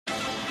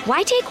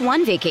Why take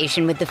one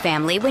vacation with the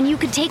family when you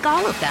could take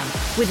all of them?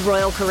 With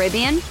Royal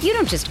Caribbean, you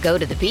don't just go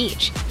to the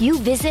beach. You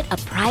visit a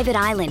private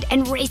island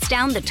and race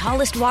down the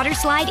tallest water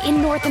slide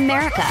in North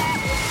America.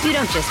 You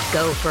don't just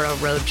go for a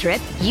road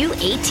trip. You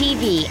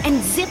ATV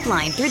and zip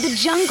line through the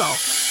jungle.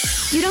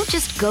 You don't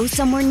just go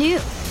somewhere new.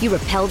 You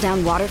rappel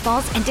down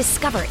waterfalls and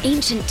discover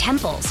ancient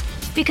temples.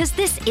 Because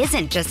this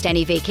isn't just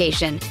any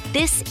vacation.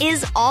 This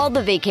is all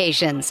the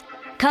vacations.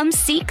 Come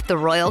seek the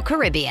Royal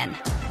Caribbean.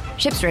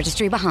 Ships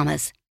Registry,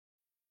 Bahamas.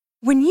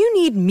 When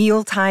you need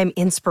mealtime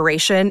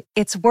inspiration,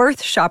 it's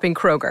worth shopping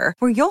Kroger,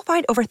 where you'll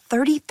find over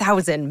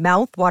 30,000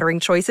 mouth-watering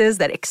choices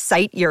that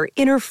excite your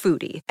inner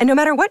foodie. And no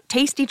matter what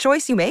tasty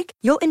choice you make,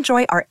 you'll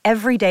enjoy our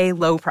everyday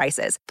low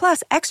prices,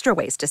 plus extra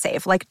ways to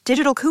save, like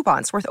digital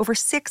coupons worth over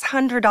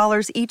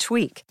 $600 each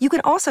week. You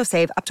can also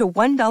save up to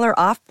 $1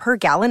 off per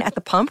gallon at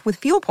the pump with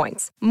fuel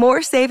points.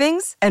 More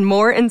savings and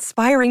more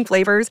inspiring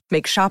flavors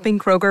make shopping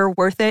Kroger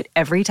worth it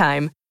every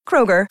time.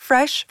 Kroger,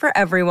 fresh for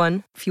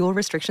everyone. Fuel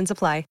restrictions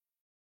apply.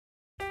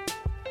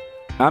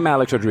 I'm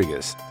Alex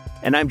Rodriguez.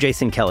 And I'm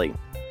Jason Kelly.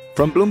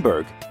 From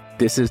Bloomberg,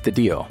 this is The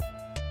Deal.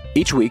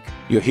 Each week,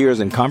 you'll hear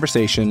us in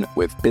conversation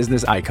with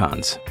business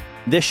icons.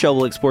 This show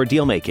will explore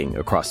deal-making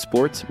across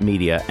sports,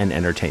 media, and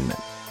entertainment.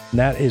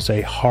 That is a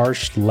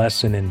harsh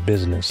lesson in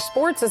business.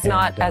 Sports is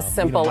not as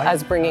simple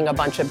as bringing a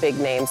bunch of big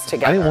names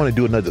together. I didn't want to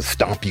do another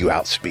stomp you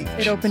out speech.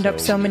 It opened up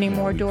so many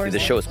more doors. The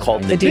show is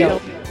called The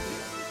Deal.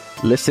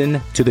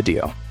 Listen to The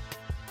Deal.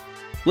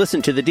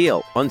 Listen to The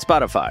Deal on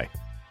Spotify.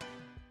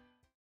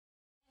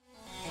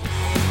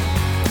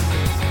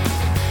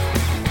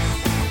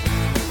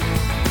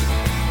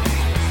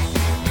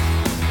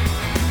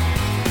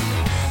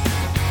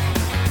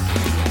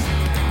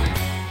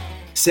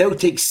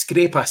 Celtic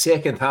scrape a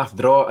second-half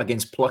draw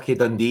against plucky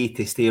Dundee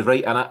to stay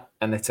right in it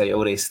in the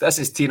title race. This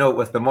is Tino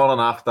with the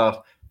Morning After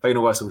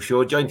Final Whistle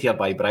Show, joined here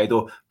by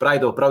Brido.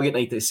 Brido, brilliant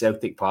night at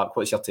Celtic Park.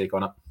 What's your take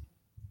on it?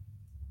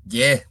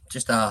 Yeah,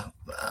 just a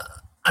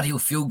real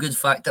feel-good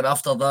factor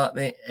after that,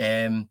 mate.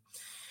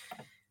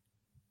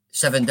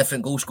 7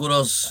 different goal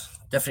scorers,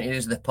 different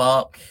areas of the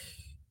park,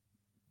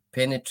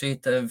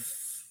 penetrative,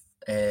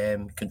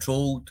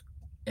 controlled,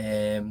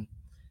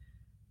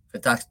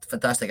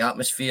 fantastic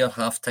atmosphere,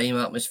 half-time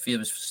atmosphere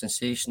was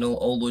sensational,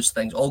 all those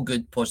things, all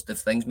good, positive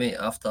things, mate,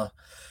 after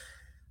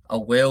a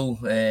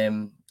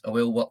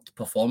well-worked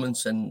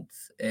performance, and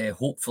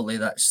hopefully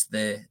that's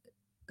the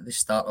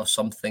start of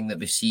something that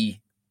we see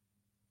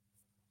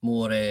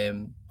more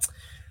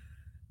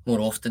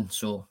often.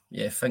 So,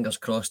 yeah, fingers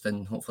crossed,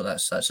 and hopefully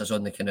that's us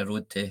on the kind of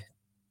road to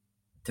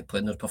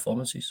playing those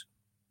performances.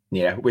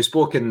 Yeah, we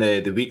spoke in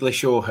the weekly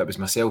show. It was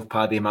myself,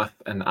 Paddy, Myth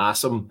and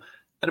Asim.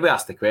 And we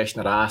asked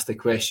the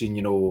question,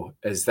 you know,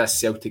 is this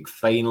Celtic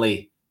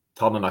finally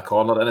turning a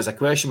corner? And it's a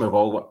question we've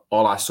all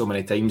asked so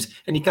many times.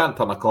 And you can't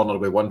turn a corner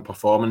with one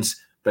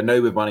performance. But now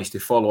we've managed to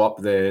follow up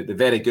the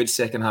very good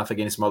second half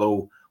against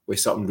Motherwell with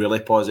something really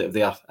positive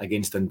there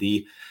against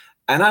Dundee.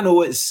 And I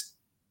know it's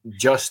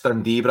just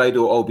Dundee,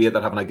 Brido, albeit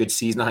they're having a good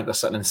season. I think they're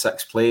sitting in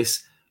 6th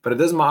place. But it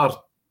doesn't matter,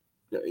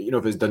 you know,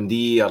 if it's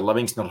Dundee or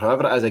Livingston or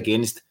whoever it is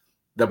against.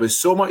 There was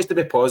so much to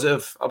be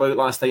positive about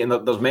last night. And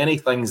there's many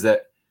things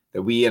that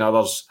we and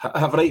others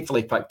have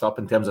rightfully picked up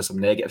in terms of some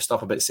negative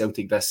stuff about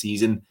Celtic this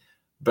season.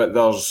 But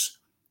there's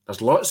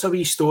lots of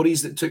wee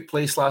stories that took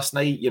place last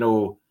night. You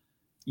know,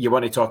 you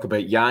want to talk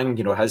about Yang,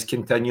 you know, his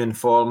continuing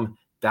form.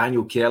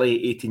 Daniel Kelly,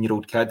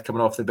 18-year-old kid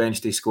coming off the bench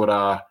to score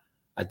a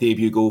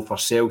debut goal for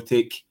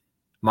Celtic.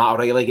 Matt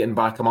O'Reilly getting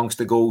back amongst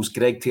the goals.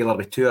 Greg Taylor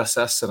with 2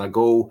 assists and a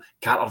goal.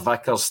 Carter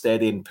Vickers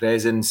steady in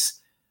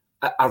presence.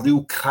 A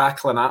real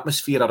crackling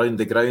atmosphere around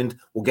the ground.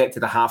 We'll get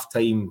to the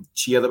half-time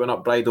cheer that went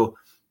up, Brido.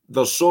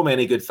 There's so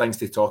many good things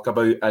to talk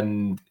about,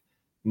 and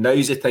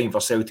now's the time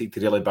for Celtic to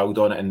really build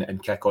on it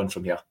and kick on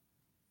from here.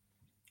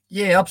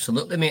 Yeah,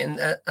 absolutely, mate.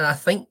 And I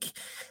think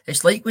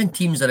it's like when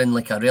teams are in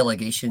like a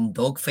relegation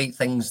dogfight,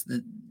 things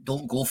that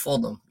don't go for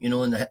them, you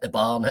know, and they hit the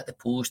bar and hit the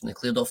post and they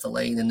cleared off the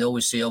line, and they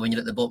always say, oh, when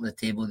you're at the bottom of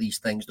the table, these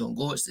things don't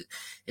go. It's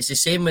the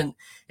same when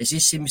it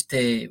just seems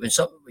to,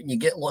 when you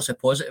get lots of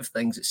positive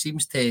things, it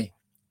seems to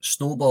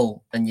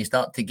snowball and you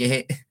start to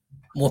get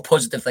more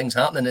positive things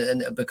happening,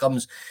 and it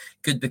becomes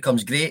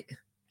great.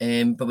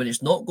 But when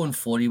it's not going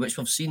for you, which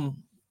we've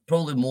seen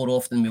probably more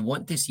often than we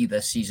want to see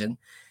this season,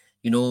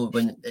 you know,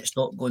 when it's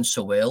not going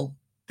so well,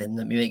 then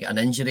you might get an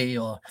injury,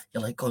 or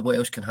you're like, God, what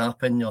else can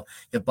happen? Your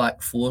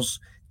back four's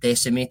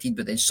decimated,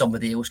 but then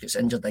somebody else gets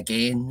injured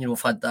again. You know,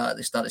 we've had that at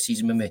the start of the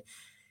season when we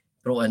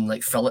brought in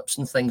like Phillips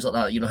and things like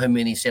that. You know, how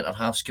many centre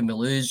halves can we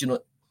lose? You know,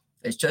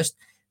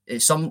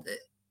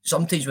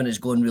 sometimes when it's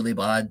going really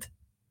bad,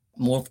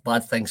 more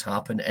bad things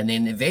happen, and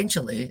then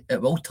eventually it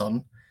will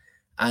turn.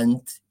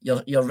 And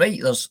you're right,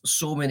 there's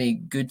so many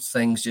good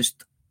things,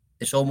 just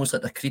it's almost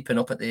like they're creeping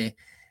up at the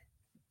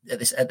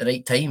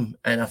right time.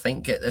 And I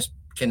think at this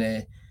kind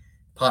of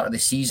part of the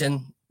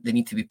season, they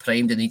need to be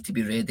primed, they need to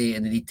be ready,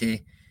 and they need to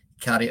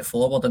carry it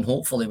forward. And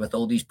hopefully with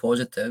all these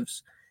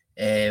positives,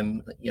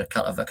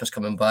 Carter Vickers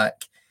coming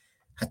back,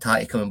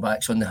 Hatate coming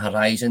back's on the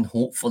horizon.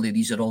 Hopefully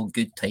these are all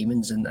good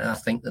timings, and I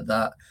think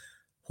that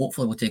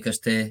hopefully will take us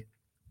to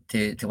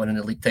winning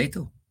the league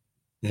title.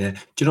 Yeah. Do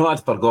you know what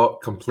I'd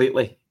forgot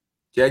completely?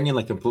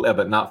 Genuinely completely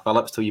about Nat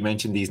Phillips till you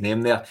mentioned his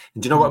name there.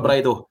 And do you know what,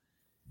 Bridal?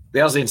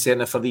 There's the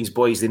incentive for these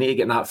boys. They need to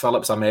get Nat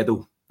Phillips a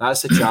medal.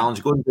 That's the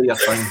challenge. Go and do your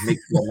thing. Make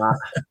sure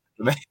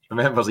Nat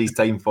remembers his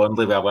time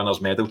fondly with a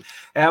winner's medal.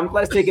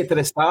 Let's take it to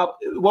the start.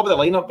 What about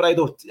the lineup,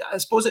 Bridal? I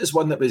suppose it's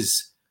one that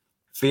was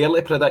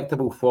fairly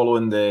predictable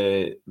following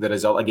the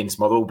result against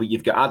Motherwell, but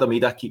you've got Adam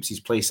Ida keeps his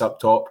place up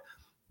top.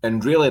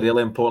 And really,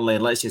 really importantly,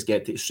 and let's just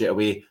get to it straight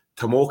away,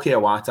 Tomoki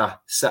Iwata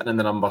sitting in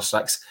the number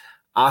 6.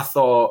 I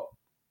thought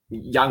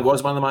Yang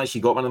was man of the match. He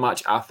got man of the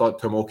match. I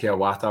thought Tomoki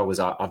Iwata was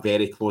a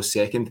very close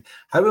second.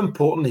 How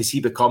important has he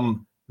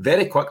become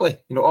very quickly?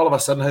 You know, all of a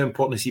sudden, how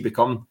important has he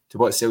become to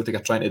what Celtic are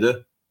trying to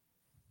do?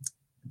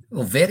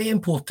 Well, very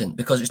important,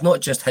 because it's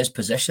not just his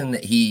position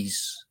that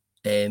he's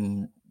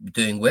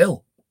doing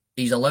well.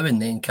 He's allowing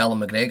then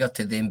Callum McGregor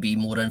to then be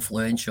more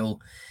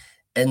influential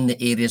in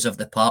the areas of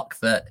the park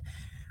that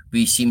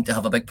we seem to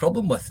have a big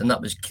problem with, and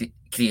that was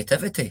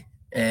creativity.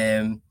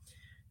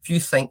 If you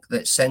think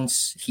that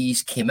since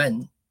he's came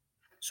in,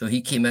 so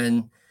he came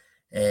in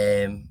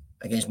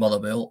against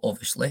Motherwell,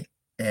 obviously,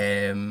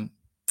 and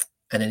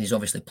then he's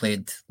obviously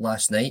played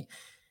last night.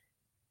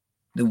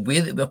 The way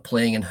that we're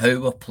playing and how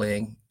we're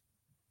playing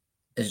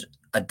is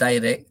a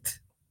direct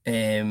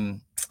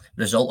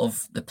result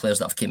of the players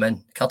that have came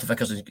in. Carter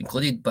Vickers is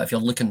included, but if you're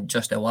looking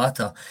just at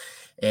Iwata,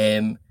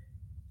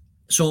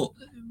 so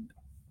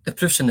the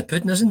proof's in the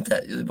pudding, isn't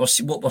it?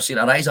 What we're seeing,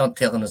 our eyes aren't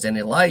telling us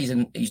any lies,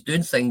 and he's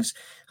doing things.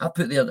 I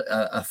put there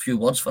a few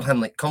words for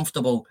him, like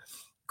comfortable,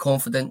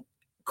 confident,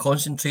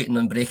 concentrating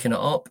on breaking it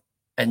up,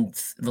 and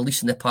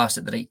releasing the pass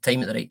at the right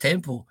time, at the right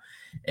tempo.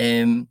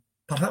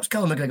 Perhaps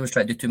Callum McGregor was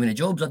trying to do too many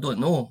jobs, I don't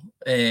know.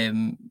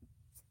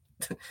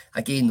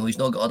 Again, though, he's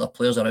not got other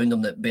players around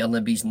him that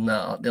Bernabe's and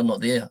that, they're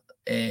not there.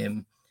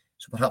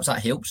 So perhaps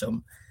that helps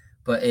him.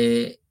 But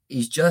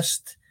he's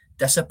just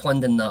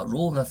disciplined in that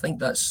role, and I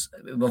think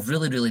we've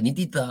really, really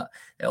needed that.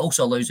 It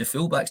also allows the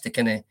fullbacks to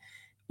kind of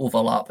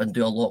overlap and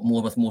do a lot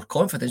more with more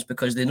confidence,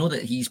 because they know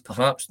that he's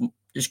perhaps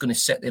just going to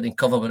sit there and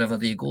cover wherever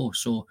they go.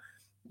 So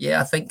yeah,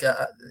 I think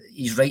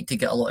he's right to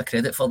get a lot of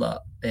credit for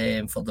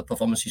that, for the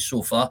performances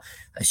so far.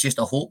 It's just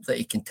a hope that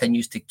he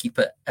continues to keep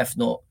it, if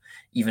not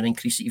even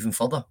increase it even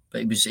further.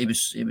 But it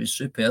was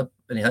superb,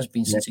 and he has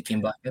been since he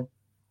came back in.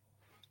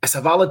 It's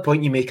a valid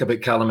point you make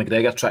about Callum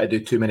McGregor trying to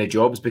do too many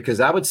jobs, because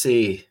I would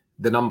say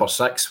the number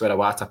 6 where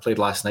Iwata played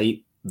last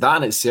night, that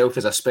in itself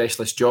is a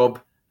specialist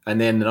job. And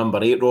then the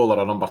number 8 role or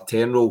a number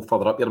 10 role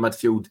further up your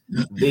midfield,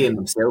 they in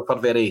themselves are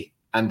very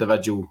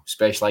individual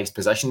specialised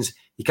positions.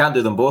 You can't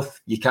do them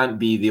both. You can't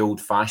be the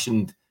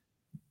old-fashioned,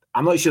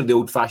 I'm not sure the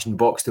old-fashioned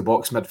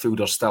box-to-box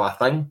midfielder is still a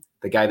thing,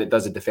 the guy that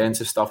does the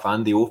defensive stuff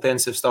and the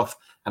offensive stuff.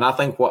 And I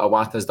think what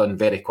Iwata's done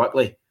very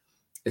quickly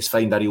is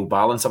find a real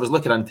balance. I was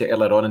looking into it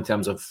earlier on in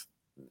terms of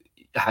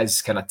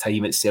his kind of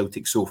time at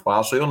Celtic so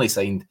far. So he only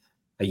signed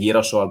a year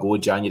or so ago,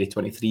 January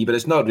 23, but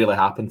it's not really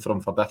happened for him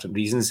for different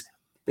reasons.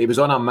 But he was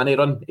on a mini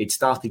run. He'd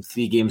started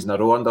 3 games in a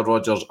row under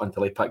Rodgers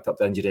until he picked up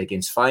the injury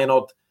against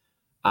Feyenoord.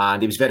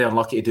 And he was very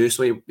unlucky to do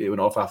so. He went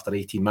off after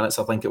 18 minutes,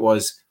 I think it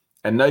was.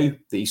 And now that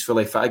he's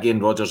fully fit again,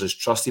 Rodgers has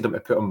trusted him to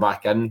put him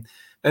back in.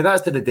 Now,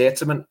 that's to the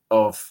detriment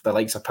of the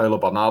likes of Paulo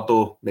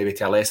Bernardo, maybe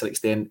to a lesser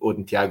extent,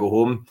 Odin Thiago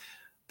Home.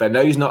 But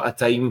now's not a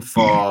time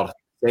for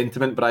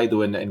sentiment,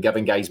 Bridal, and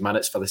giving guys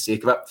minutes for the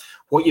sake of it.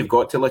 What you've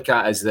got to look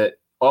at is that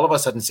all of a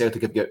sudden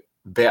Celtic have got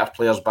better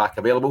players back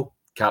available.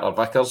 Carter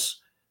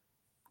Vickers,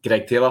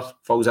 Greg Taylor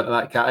falls into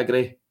that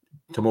category.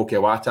 Tomoki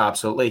Iwata,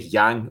 absolutely.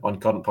 Yang on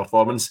current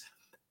performance.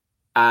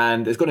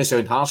 And it's going to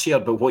sound harsh here,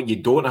 but what you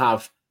don't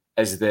have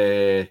is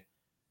the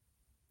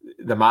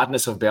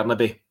madness of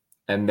Bernabe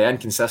and the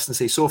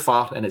inconsistency so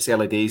far in its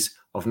early days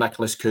of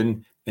Nicholas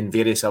Kuhn and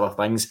various other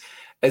things.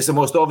 It's the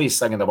most obvious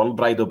thing in the world,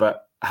 Bridal,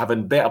 but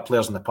having better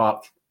players in the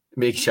park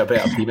makes you a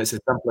better team. It's as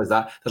simple as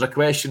that. There's a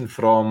question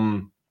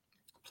from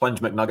Plunge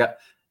McNugget.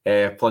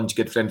 Plunge,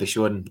 good friend of the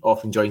show and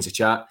often joins the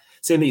chat,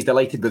 saying that he's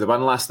delighted with the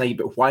win last night,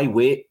 but why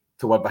wait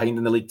till we're behind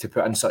in the league to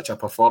put in such a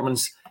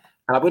performance?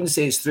 And I wouldn't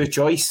say it's through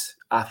choice.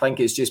 I think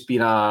it's just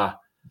been a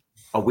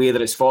way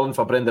that it's fallen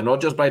for Brendan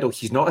Rodgers, Bridal.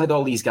 He's not had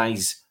all these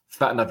guys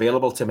fit and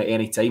available to him at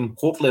any time.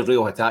 Hopefully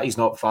Rio Hatate's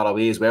not far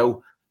away as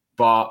well,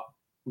 but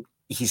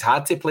he's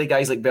had to play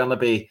guys like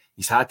Bernabe.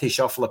 He's had to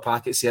shuffle the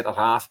pack at centre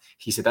half.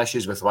 He's had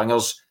issues with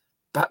wingers.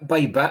 Bit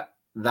by bit,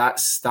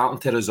 that's starting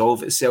to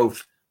resolve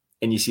itself,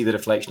 and you see the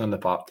reflection on the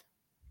park.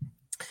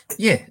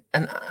 Yeah,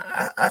 and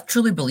I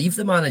truly believe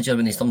the manager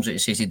when he comes out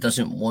and says he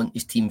doesn't want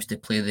his teams to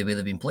play the way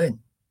they've been playing.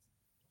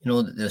 You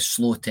know, the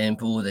slow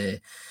tempo,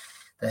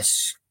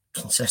 this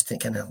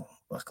consistent kind of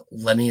like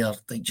linear,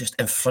 like just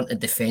in front of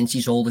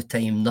defences all the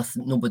time.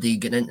 Nobody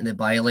getting into the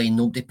byline,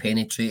 nobody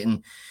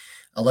penetrating,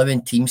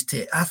 allowing teams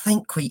to, I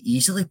think, quite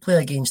easily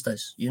play against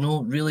us. You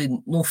know, really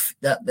no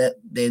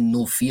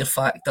fear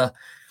factor,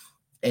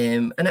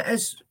 and it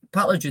is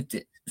partly due to,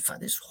 in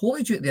fact, it's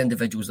wholly due to the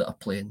individuals that are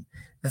playing.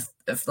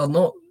 If they're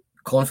not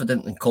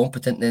confident and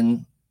competent,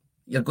 then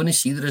you're going to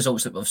see the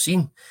results that we've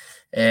seen.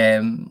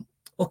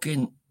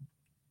 Okay,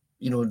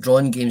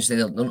 drawing games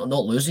there,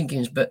 not losing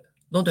games, but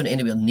not doing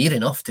anywhere near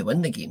enough to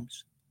win the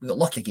games. We got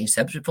lucky against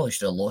Hibs. We probably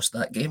should have lost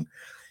that game.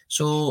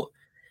 So,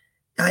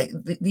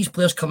 these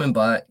players coming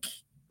back,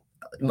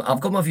 I've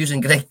got my views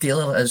on Greg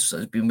Taylor, as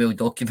has been well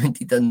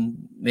documented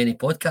in many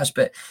podcasts,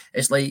 but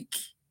it's like,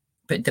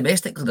 but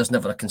domestically, there's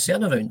never a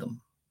concern around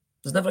him.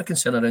 There's never a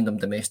concern around him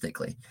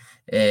domestically.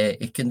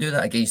 He can do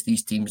that against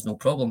these teams, no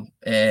problem.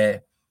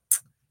 Iwata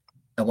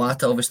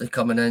obviously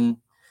coming in.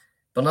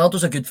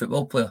 Bernardo's a good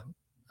football player,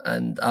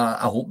 and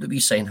I hope that we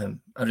sign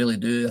him. I really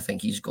do. I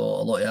think he's got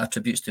a lot of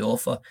attributes to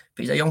offer,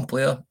 but he's a young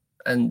player,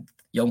 and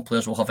young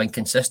players will have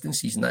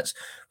inconsistencies, and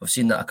we've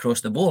seen that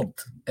across the board.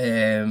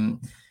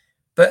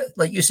 But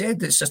like you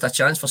said, it's just a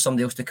chance for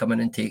somebody else to come in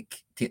and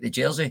take the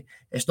jersey.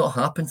 It's not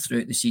happened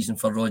throughout the season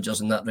for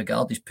Rodgers in that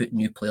regard. He's put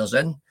new players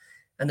in,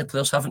 and the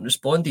players haven't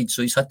responded,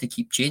 so he's had to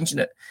keep changing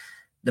it.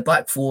 The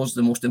back four is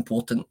the most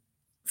important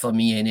for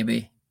me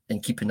anyway,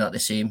 and keeping that the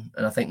same.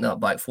 And I think that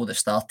back four that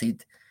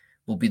started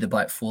will be the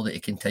back four that he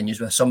continues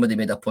with. Somebody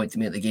made a point to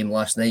me at the game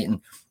last night and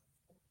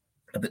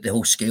about the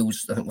whole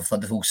scales. I think we've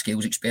had the whole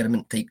scales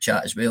experiment type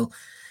chat as well.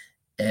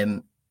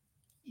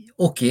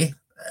 Okay,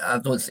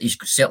 he's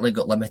certainly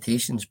got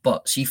limitations,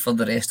 but see, for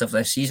the rest of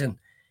this season,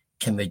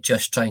 can we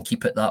just try and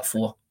keep it that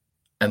four,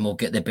 and we'll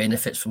get the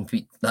benefits from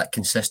that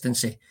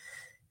consistency?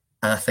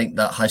 And I think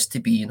that has to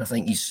be, and I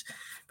think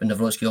when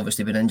Nawrocki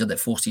obviously been injured, it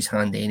forced his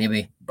hand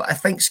anyway. But I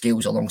think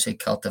Scales alongside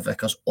Carter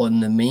Vickers on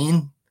the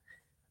main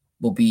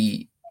will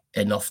be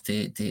enough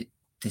to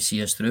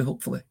see us through,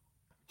 hopefully.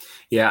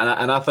 Yeah,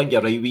 and I think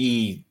you're right.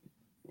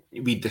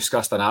 We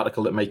discussed an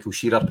article that Michael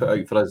Shearer put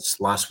out for us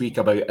last week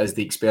about, is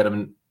the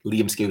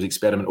Liam Scales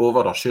experiment over,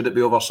 or should it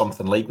be over,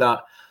 something like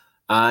that.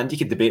 And you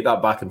could debate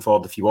that back and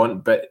forth if you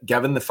want, but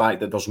given the fact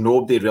that there's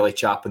nobody really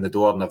chapping the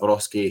door,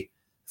 Nawrocki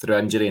through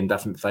injury and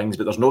different things,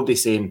 but there's nobody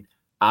saying,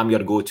 I'm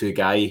your go-to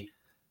guy.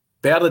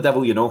 Bear the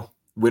devil, we know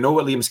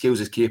what Liam Scales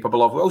is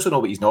capable of. We also know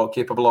what he's not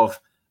capable of,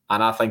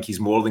 and I think he's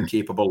more than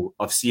capable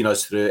of seeing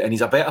us through, and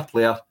he's a better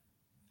player.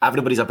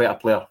 Everybody's a better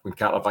player when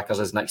Carter Vickers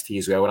is next to you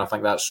as well, and I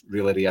think that's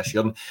really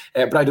reassuring.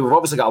 Bridie, we've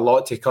obviously got a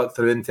lot to cut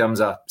through in terms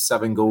of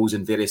 7 goals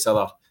and various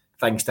other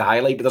things to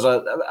highlight, but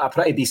there's a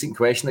pretty decent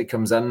question that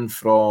comes in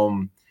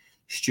from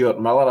Stuart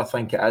Miller, I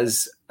think it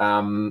is.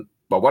 Well,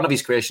 one of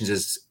his questions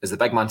is the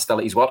big man still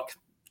at his work?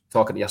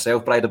 Talking to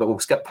yourself, Bridie, but we'll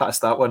skip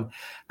past that one.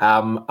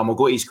 And we'll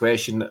go to his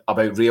question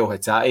about Reo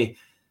Hatate.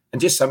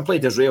 And just simply,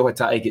 does Reo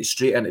Hatate get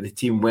straight into the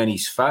team when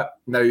he's fit?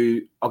 Now,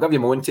 I'll give you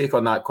my own take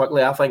on that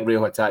quickly. I think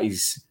Reo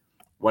Hatate's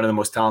one of the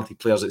most talented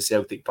players at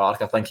Celtic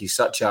Park. I think he's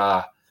such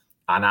an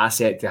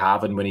asset to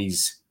have, and when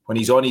he's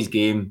on his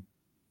game,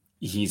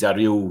 he's a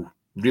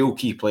real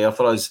key player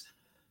for us.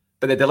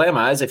 But the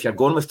dilemma is, if you're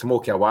going with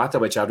Tomoki Iwata,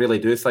 which I really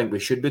do think we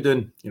should be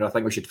doing, I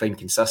think we should find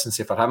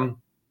consistency for him.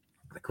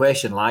 The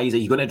question lies, are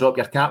you going to drop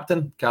your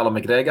captain, Callum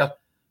McGregor,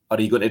 or are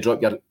you going to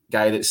drop your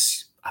guy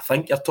that's, I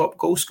think, your top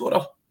goal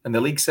scorer in the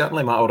league,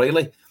 certainly, Matt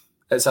O'Reilly?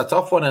 It's a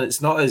tough one, and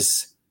it's not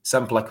as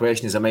simple a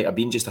question as it might have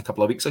been just a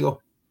couple of weeks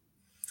ago.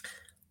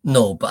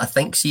 No, but I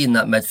think seeing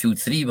that midfield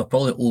three, we're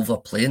probably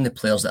overplaying the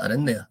players that are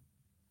in there.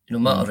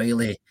 Matt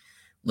O'Reilly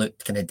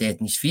looked kind of dead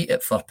in his feet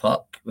at Fir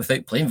Park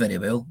without playing very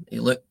well. He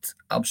looked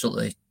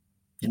absolutely,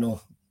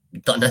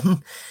 done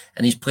in,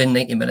 and he's playing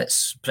 90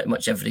 minutes pretty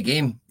much every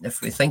game.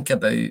 If we think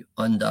about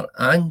under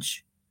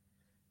Ange,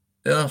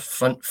 our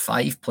front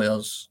 5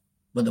 players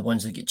were the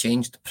ones that get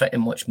changed pretty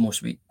much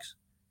most weeks.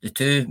 The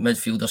 2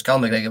 midfielders,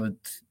 Callum McGregor would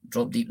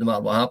drop deep no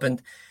matter what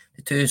happened.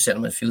 The 2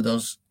 centre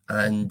midfielders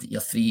and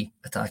your 3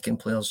 attacking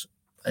players,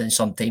 and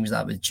sometimes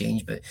that would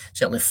change, but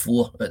certainly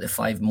 4 out of the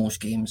 5 most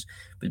games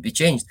would be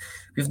changed.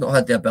 We've not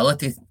had the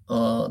ability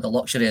or the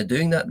luxury of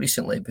doing that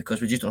recently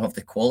because we just don't have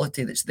the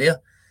quality that's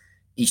there.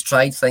 He's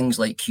tried things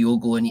like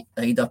Kyogo and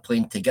Ida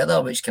playing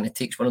together, which kind of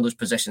takes one of those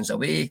positions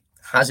away.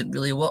 Hasn't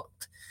really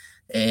worked.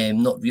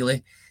 Not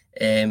really.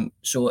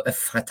 So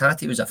if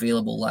Hatate was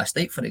available last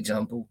night, for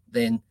example,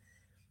 then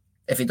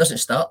if he doesn't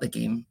start the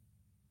game,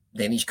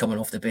 then he's coming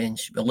off the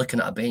bench. We're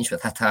looking at a bench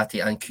with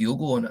Hatate and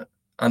Kyogo on it,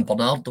 and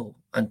Bernardo,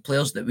 and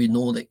players that we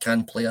know that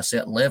can play a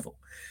certain level.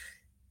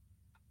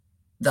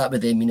 That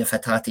would then mean if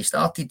Hatate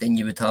started, then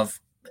you would have,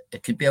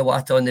 it could be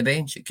Iwata on the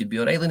bench, it could be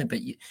O'Reilly, but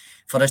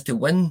for us to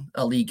win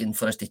a league and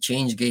for us to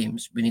change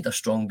games, we need a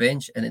strong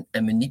bench, and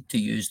we need to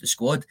use the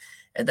squad.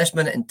 At this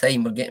minute in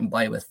time, we're getting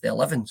by with the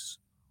 11s,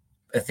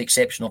 with the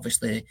exception,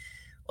 obviously,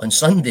 on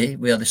Sunday,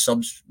 where the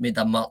subs made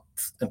a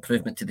marked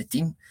improvement to the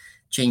team,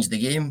 changed the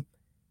game.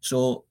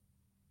 So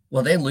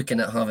we're then looking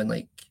at having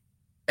like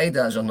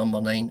Ida as our number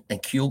 9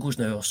 and Kyogo's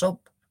now our sub.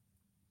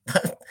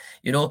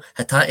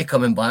 Hatate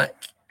coming back,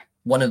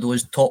 one of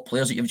those top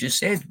players that you've just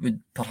said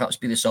would perhaps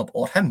be the sub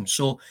or him.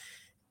 So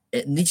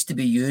it needs to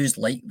be used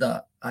like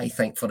that, I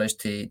think, for us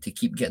to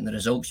keep getting the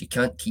results. You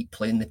can't keep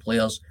playing the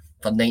players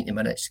for 90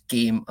 minutes,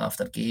 game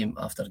after game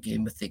after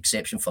game, with the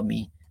exception for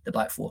me, the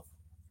back 4.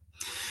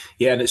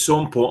 Yeah, and it's so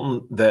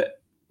important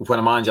that when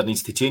a manager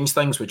needs to change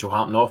things, which will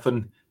happen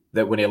often,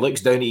 that when he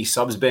looks down at his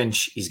subs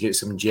bench, he's got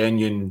some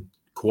genuine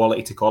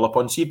quality to call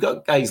upon. So you've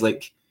got guys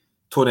like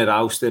Tony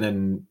Ralston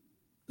and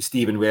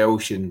Stephen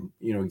Welsh and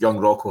young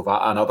Rocco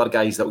Vata and other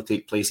guys that will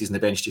take places in the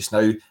bench just now.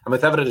 And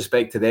with every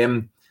respect to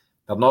them,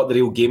 they're not the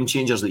real game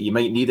changers that you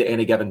might need at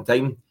any given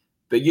time.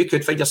 But you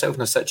could find yourself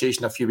in a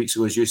situation a few weeks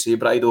ago, as you say,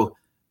 Brido,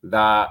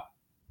 that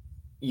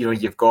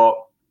you've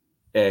got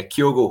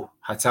Kyogo,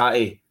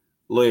 Hatate,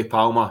 Louis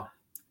Palma,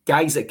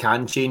 guys that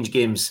can change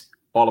games,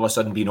 all of a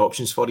sudden being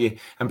options for you.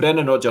 And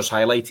Brendan Rodgers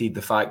highlighted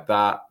the fact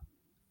that,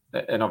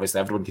 and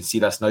obviously everyone can see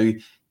this now,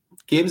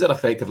 games are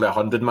effectively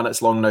 100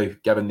 minutes long now,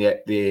 given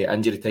the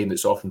injury time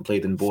that's often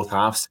played in both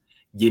halves.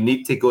 You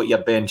need to go to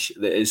your bench.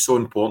 That is so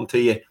important to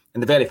you.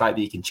 And the very fact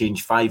that you can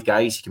change 5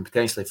 guys, you can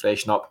potentially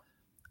freshen up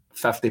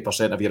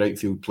 50% of your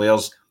outfield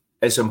players.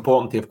 It's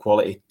important to have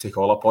quality to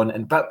call upon.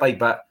 And bit by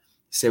bit,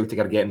 Celtic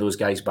are getting those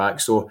guys back.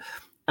 So,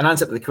 an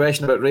answer to the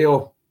question about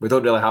Rayo, we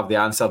don't really have the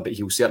answer, but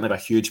he'll certainly have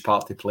a huge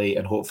part to play,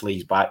 and hopefully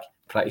he's back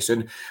pretty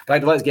soon.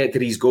 Right, let's get to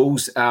these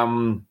goals.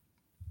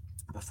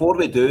 Before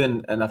we do,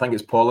 and I think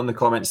it's Paul in the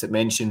comments that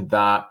mentioned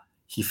that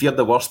he feared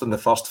the worst in the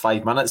first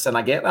 5 minutes, and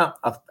I get that.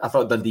 I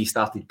thought Dundee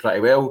started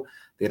pretty well.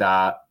 They had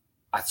a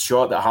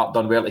shot that Hart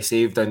done well to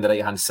save down the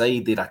right-hand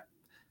side. They had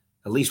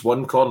at least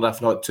one corner,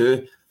 if not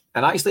 2.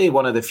 And actually,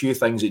 one of the few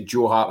things that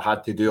Joe Hart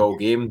had to do all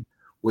game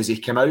was he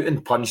came out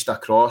and punched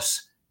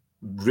across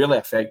really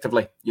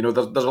effectively. There's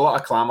a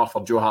lot of clamour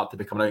for Joe Hart to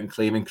be coming out and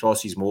claiming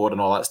crosses more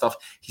and all that stuff.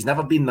 He's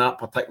never been that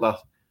particular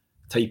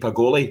type of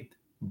goalie,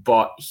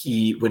 but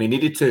when he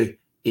needed to,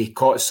 he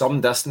caught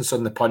some distance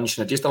on the punch,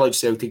 and it just allowed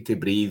Celtic to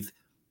breathe.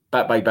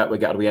 Bit by bit, we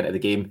get our way into the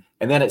game.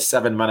 And then it's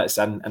 7 minutes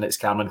in, and it's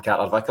Cameron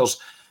Carter-Vickers.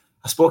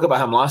 I spoke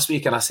about him last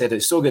week, and I said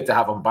it's so good to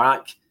have him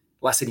back.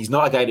 Listen, he's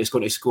not a guy that's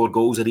going to score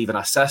goals or even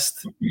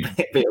assist,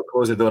 but he'll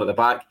close the door at the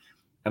back.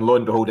 And lo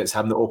and behold, it's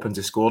him that opens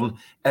the scoring.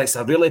 It's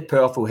a really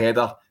powerful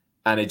header,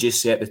 and it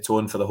just set the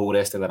tone for the whole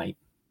rest of the night.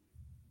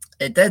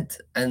 It did,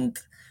 and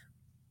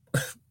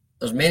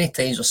there's many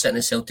times we're sitting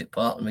in Celtic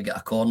Park and we get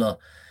a corner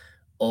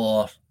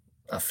or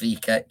a free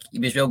kick. He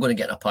was well going to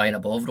get a pie and a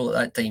bovril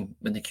at that time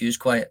when the queue's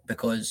quiet,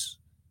 because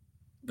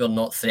we're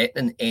not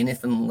threatening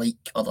anything like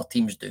other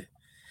teams do.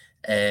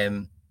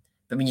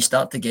 But when you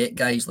start to get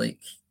guys like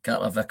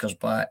Carter-Vickers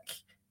back,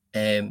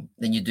 then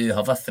you do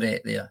have a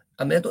threat there.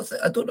 I mean,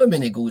 I don't know how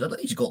many goals. I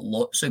think he's got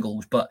lots of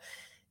goals, but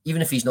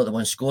even if he's not the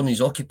one scoring, he's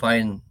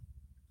occupying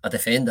a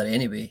defender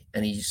anyway,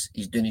 and he's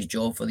doing his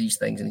job for these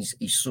things, and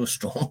he's so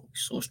strong,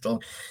 so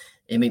strong.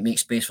 He might make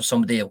space for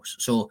somebody else.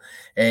 So,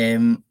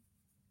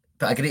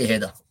 but a great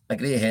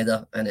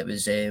header, and it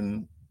was.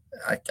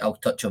 I'll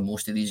touch on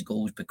most of these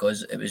goals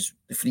because it was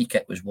the free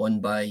kick was won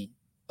by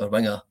our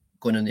winger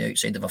going on the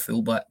outside of a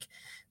fullback.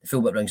 The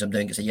fullback brings him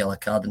down, gets a yellow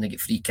card, and they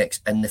get free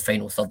kicks in the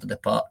final third of the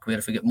park. Where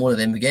if we get more of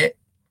them, we get,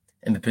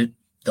 and we put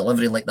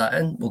delivery like that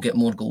in, we'll get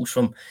more goals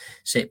from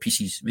set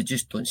pieces. We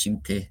just don't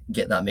seem to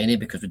get that many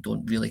because we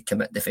don't really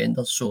commit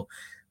defenders. So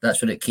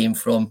that's where it came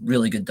from.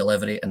 Really good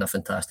delivery and a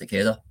fantastic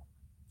header.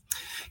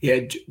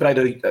 Yeah, Brad,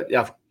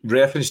 I've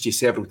referenced you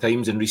several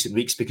times in recent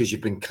weeks because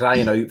you've been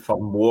crying out for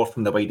more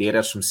from the wide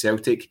areas from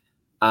Celtic.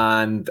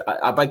 And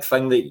a big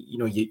thing that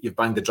you've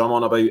banged the drum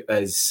on about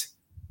is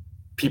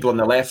people on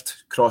the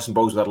left crossing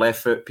balls with their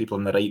left foot, people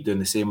on the right doing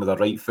the same with their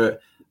right foot,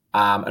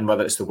 and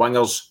whether it's the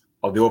wingers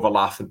or the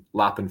overlapping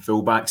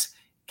fullbacks,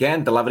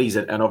 getting deliveries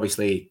and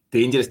obviously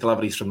dangerous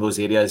deliveries from those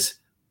areas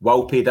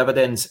will pay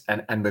dividends,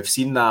 and we've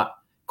seen that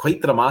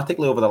quite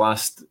dramatically over the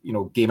last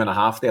game and a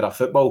half there of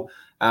football.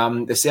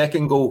 The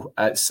second goal,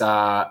 it's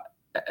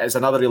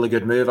another really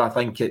good move. I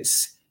think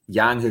it's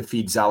Yang who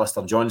feeds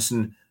Alistair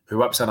Johnson, who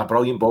whips in a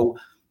brilliant ball,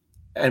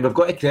 and we've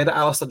got to credit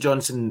Alistair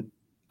Johnson.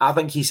 I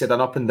think he's had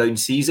an up and down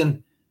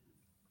season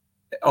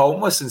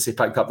almost since he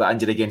picked up that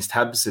injury against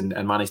Hibs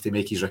and managed to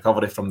make his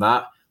recovery from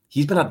that.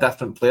 He's been a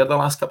different player the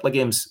last couple of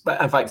games.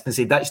 But in fact, since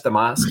he ditched the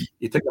mask,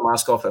 he took the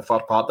mask off at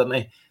third part, didn't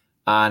he?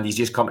 And he's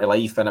just come to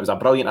life, and it was a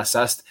brilliant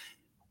assist.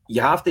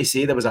 You have to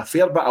say there was a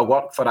fair bit of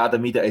work for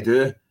Adam Ida to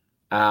do.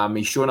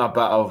 He's shown a bit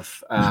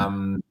of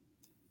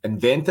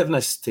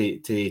inventiveness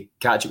to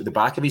catch it with the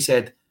back of his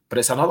head. But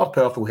it's another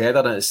powerful header,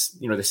 and it's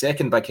the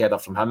second big header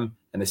from him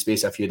in the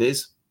space of a few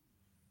days.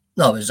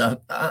 No, it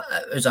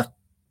was a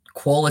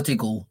quality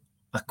goal.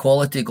 A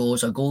quality goal.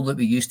 It's a goal that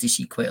we used to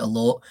see quite a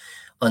lot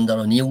under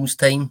O'Neill's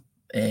time,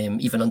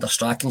 even under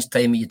Strachan's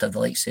time. You'd have the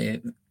likes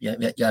of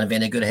Jan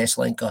Vennegoor,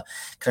 Hesselinka,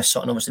 Chris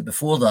Sutton, obviously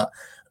before that.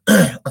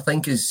 I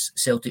think as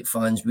Celtic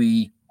fans,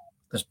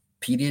 there's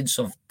periods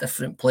of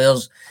different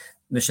players.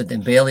 Moussa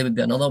Dembele would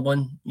be another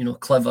one,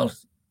 clever,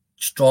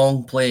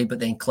 strong play, but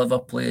then clever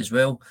play as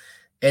well.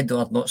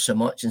 Edouard, not so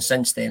much, and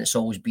since then it's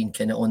always been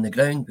kind of on the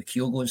ground with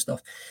Kyogo and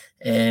stuff.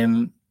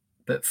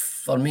 But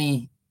for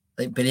me,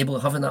 like being able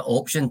to having that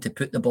option to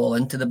put the ball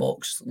into the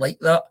box like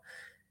that,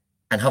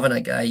 and having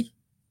a guy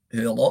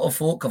who a lot of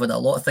folk have had a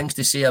lot of things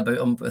to say about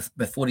him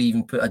before he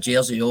even put a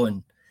jersey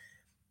on,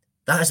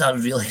 that is a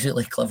really,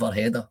 really clever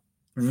header.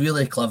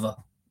 Really clever.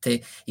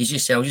 He's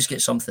just saying, I'll just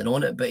get something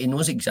on it, but he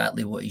knows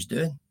exactly what he's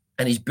doing.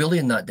 And he's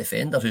bullying that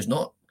defender who's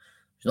not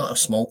a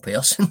small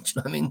person. Do you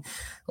know what I mean?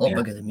 A lot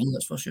bigger than me,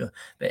 that's for sure.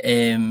 But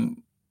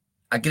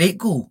a great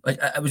goal.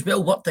 It was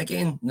well worked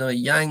again.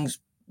 Yang's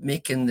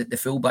making the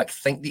fullback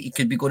think that he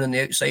could be going on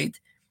the outside.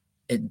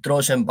 It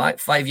draws him back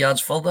 5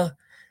 yards further.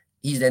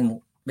 He's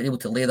then been able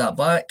to lay that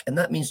back, and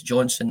that means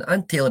Johnson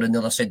and Taylor on the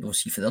other side, we'll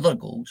see for the other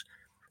goals,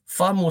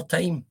 far more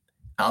time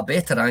at a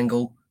better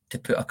angle to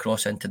put a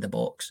cross into the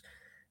box.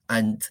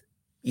 And,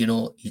 you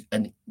know,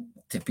 and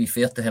to be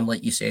fair to him,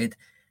 like you said,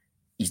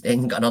 he's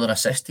then got another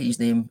assist to his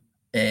name,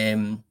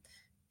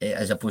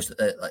 as opposed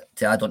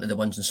to add on to the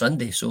ones on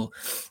Sunday. So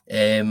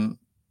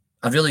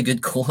a really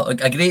good goal,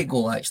 a great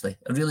goal actually,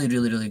 a really,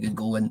 really, really good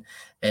goal, and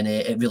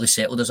it really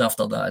settled us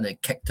after that, and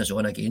it kicked us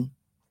on again.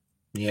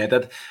 Yeah, it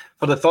did.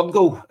 For the third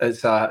goal,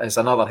 it's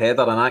another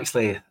header, and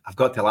actually I've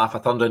got to laugh. I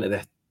turned around to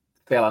the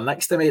fella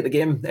next to me at the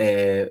game,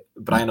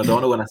 Brian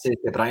O'Donnell, and I said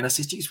to Brian, I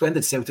said, geez, when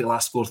did Celtic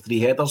last score 3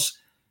 headers?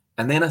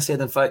 And then I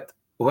said, in fact,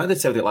 when did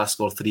Celtic last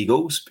score 3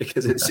 goals?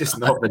 Because it's just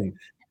not been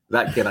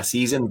that kind of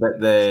season. But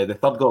the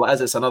third goal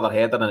it's another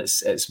header, and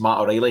it's Matt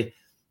O'Reilly.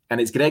 And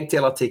it's Greg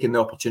Taylor taking the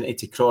opportunity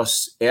to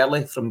cross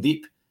early from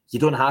deep. You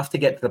don't have to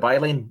get to the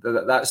byline.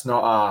 That's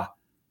not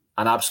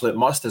an absolute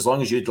must. As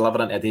long as you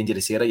deliver into a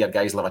dangerous area, your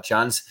guys will have a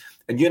chance.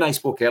 And you and I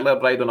spoke earlier,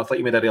 Brydon, I thought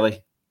you made a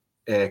really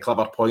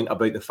clever point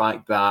about the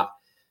fact that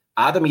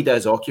Adam Idah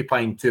is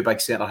occupying 2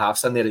 big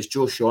centre-halves in there. It's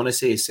Joe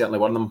Shaughnessy is certainly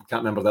one of them.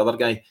 Can't remember the other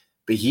guy.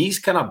 But he's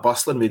kind of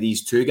bustling with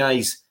these 2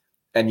 guys.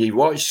 And you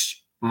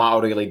watch Matt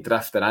O'Reilly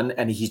drifting in,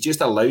 and he's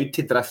just allowed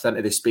to drift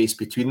into the space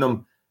between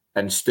them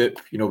and stoop,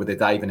 you know, with the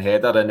diving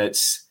header. And it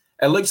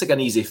looks like an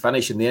easy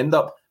finish in the end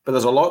up, but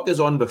there's a lot goes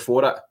on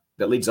before it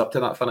that leads up to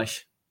that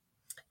finish.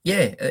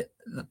 Yeah,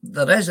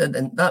 there is.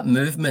 And that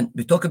movement,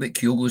 we talk about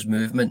Kyogo's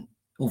movement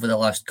over the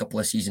last couple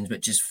of seasons,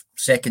 which is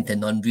second to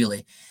none,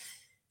 really.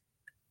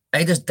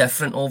 Idah's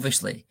different,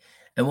 obviously.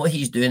 And what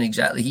he's doing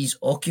exactly, he's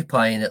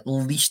occupying at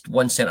least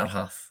one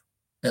centre-half.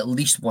 At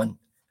least one.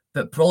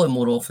 But probably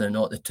more often than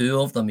not, the 2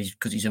 of them,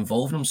 because he's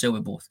involving himself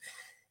with both.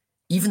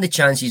 Even the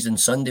chances on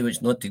Sunday,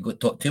 which not to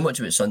talk too much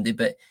about Sunday,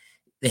 but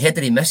the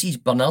header he misses,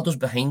 Bernardo's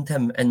behind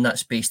him in that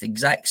space the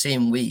exact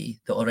same way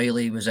that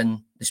O'Reilly was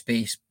in the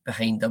space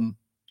behind him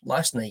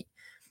last night.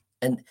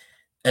 And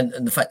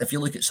the fact, if you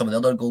look at some of the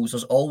other goals,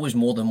 there's always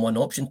more than one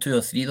option. 2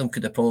 or 3 of them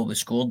could have probably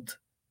scored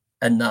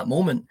in that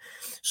moment.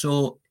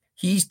 So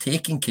he's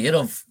taking care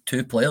of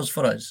 2 players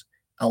for us,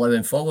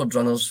 allowing forward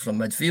runners from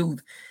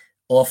midfield,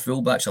 or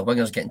fullbacks or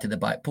wingers getting to the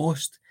back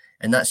post.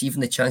 And that's even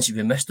the chances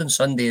we missed on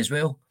Sunday as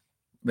well,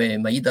 with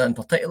Maeda in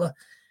particular.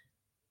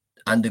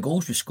 And the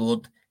goals we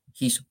scored,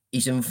 he's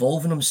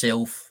involving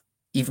himself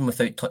even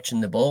without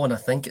touching the ball. And I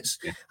think it's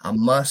a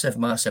massive,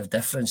 massive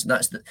difference. And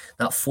that's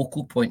that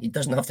focal point. He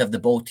doesn't have to have the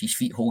ball to his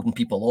feet holding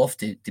people off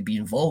to be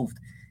involved.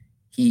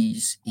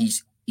 He's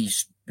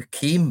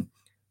became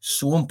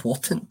so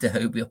important to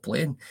how we're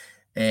playing.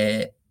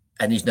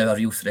 And he's now a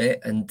real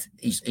threat. And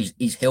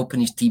he's helping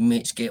his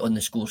teammates get on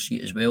the score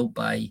sheet as well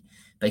by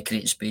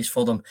creating space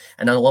for them.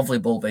 And a lovely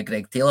ball by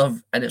Greg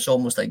Taylor. And it's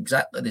almost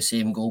exactly the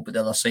same goal, but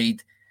the other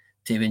side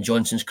to when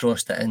Johnson's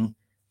crossed it in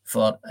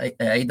for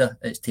Idah.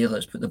 It's Taylor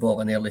that's put the ball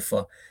in early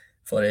for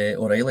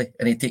O'Reilly.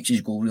 And he takes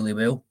his goal really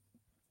well.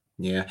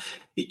 Yeah.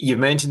 You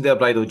mentioned there,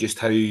 Bridal, just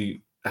how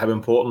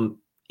important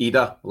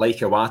Idah, like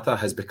Iwata,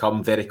 has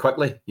become very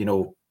quickly. You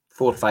know,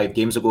 4 or 5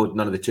 games ago,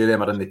 none of the 2 of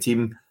them are in the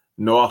team,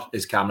 nor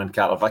is Cameron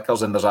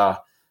Carter-Vickers. And there's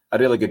a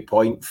really good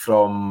point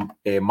from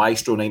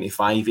Maestro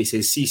 95. He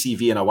says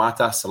CCV and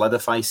Iwata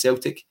solidify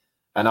Celtic,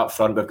 and up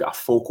front we've got a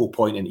focal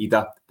point in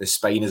Idah. The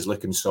spine is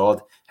looking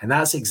solid, and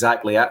that's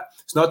exactly it.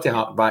 It's not to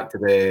hark back to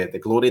the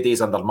glory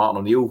days under Martin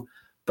O'Neill,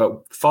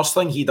 but first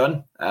thing he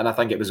done, and I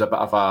think it was a bit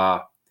of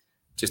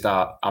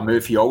a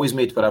move he always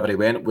made wherever he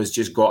went, was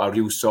just got a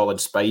real solid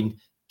spine,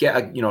 get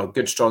a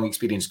good, strong,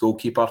 experienced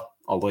goalkeeper.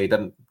 Although he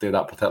didn't do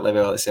that particularly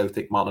well at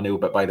Celtic, Martin O'Neill,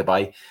 but by the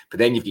by. But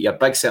then you've got your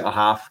big centre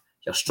half,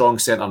 your strong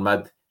centre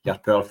mid, your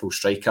powerful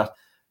striker,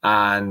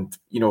 and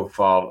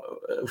for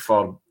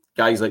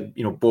guys like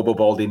Bobo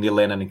Baldy, Neil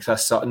Lennon, and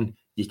Chris Sutton,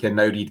 you can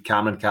now read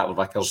Cameron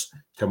Carter-Vickers,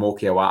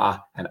 Tomoki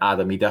Iwata, and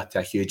Adam Idah to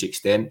a huge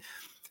extent.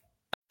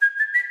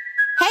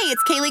 Hey,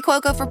 it's Kaylee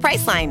Cuoco for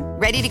Priceline.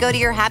 Ready to go to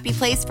your happy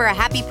place for a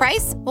happy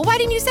price? Well, why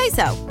didn't you say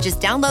so? Just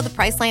download the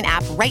Priceline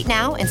app right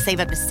now and save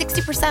up to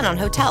 60% on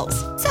hotels.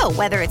 So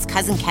whether it's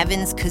Cousin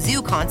Kevin's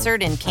Kazoo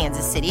Concert in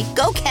Kansas City,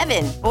 go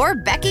Kevin, or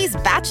Becky's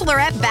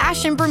Bachelorette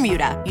Bash in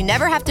Bermuda, you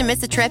never have to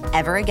miss a trip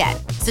ever again.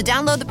 So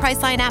download the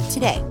Priceline app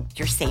today.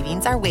 Your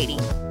savings are waiting.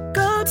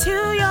 Go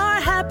to your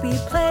happy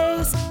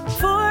place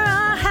for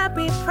a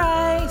happy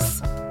price.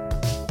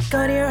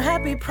 Go to your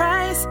happy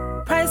price,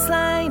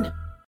 Priceline.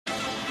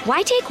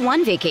 Why take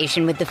one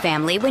vacation with the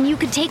family when you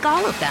could take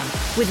all of them?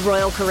 With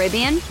Royal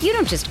Caribbean, you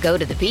don't just go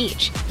to the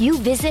beach. You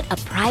visit a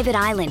private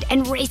island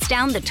and race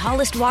down the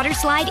tallest water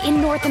slide in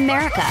North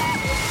America.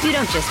 You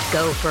don't just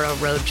go for a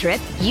road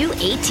trip. You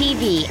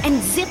ATV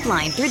and zip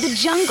line through the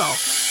jungle.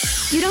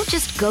 You don't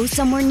just go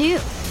somewhere new.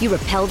 You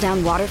rappel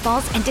down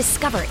waterfalls and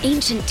discover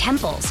ancient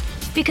temples.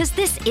 Because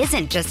this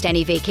isn't just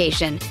any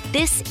vacation.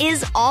 This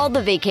is all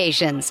the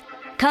vacations.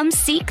 Come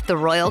seek the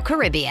Royal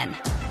Caribbean.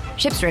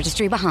 Ships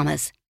Registry,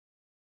 Bahamas.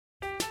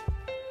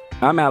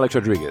 I'm Alex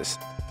Rodriguez.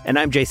 And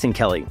I'm Jason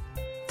Kelly.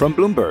 From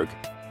Bloomberg,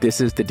 This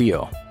is The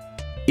Deal.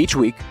 Each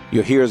week,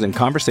 you'll hear us in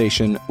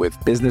conversation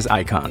with business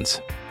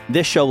icons.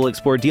 This show will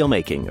explore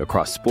deal-making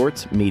across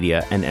sports,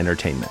 media, and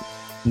entertainment.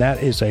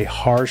 That is a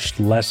harsh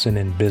lesson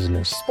in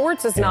business.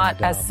 Sports is not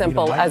as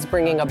simple as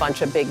bringing a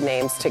bunch of big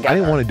names together. I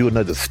didn't want to do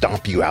another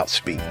stomp you out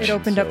speech. It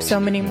opened up so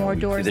many more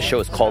doors. The show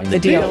is called The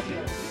Deal.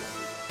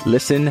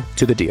 Listen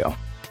to The Deal.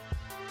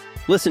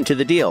 Listen to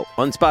The Deal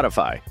on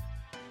Spotify.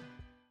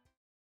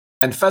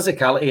 And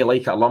physicality,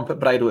 like a lump at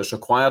Bridal, it's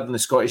required in the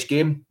Scottish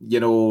game.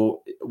 You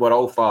know, we're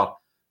all for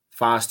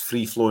fast,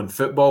 free-flowing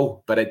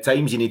football, but at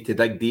times you need to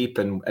dig deep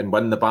and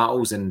win the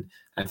battles and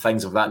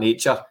things of that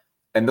nature.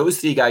 And those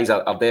three guys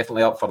are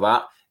definitely up for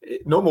that.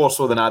 No more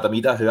so than Adam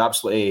Ida, who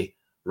absolutely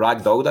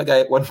ragdolled a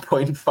guy at one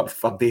point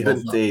for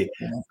daring to,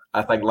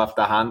 I think, lift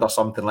a hand or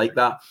something like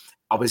that.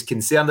 I was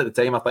concerned at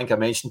the time, I think I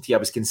mentioned to you, I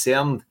was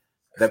concerned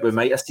that we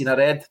might have seen a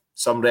red.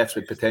 Some refs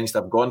would potentially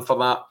have gone for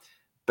that.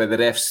 But the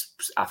refs,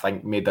 I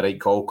think, made the right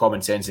call,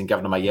 common sense, and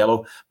giving him a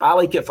yellow. But I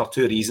like it for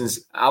two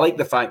reasons. I like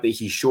the fact that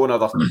he's shown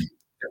other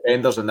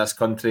defenders in this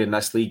country, in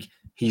this league,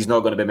 he's not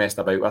going to be messed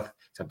about with.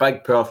 It's a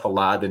big, powerful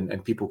lad,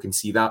 and people can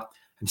see that.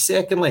 And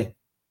secondly,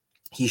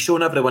 he's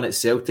shown everyone at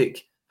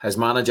Celtic, his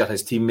manager,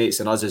 his teammates,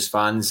 and us as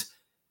fans,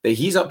 that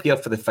he's up here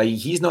for the fight.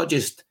 He's not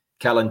just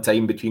killing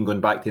time between going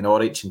back to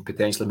Norwich and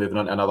potentially moving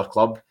on to another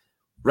club.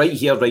 Right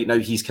here, right now,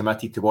 he's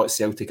committed to what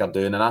Celtic are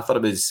doing. And I thought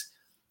it was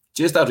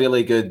just a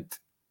really good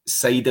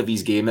side of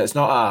his game. It's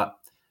not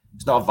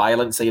a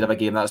violent side of a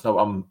game. That's not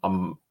what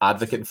I'm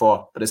advocating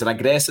for. But it's an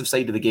aggressive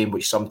side of the game,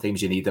 which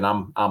sometimes you need, and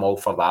I'm all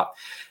for that.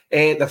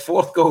 The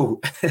fourth goal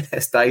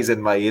is Dazzle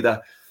in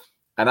Maeda,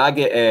 and I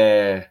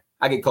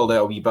get called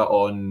out a wee bit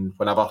on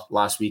whenever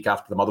last week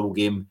after the Motherwell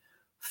game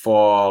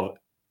for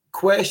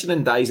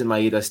questioning Dazzle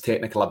Maeda's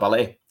technical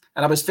ability,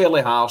 and I was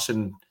fairly harsh,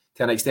 and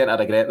to an extent I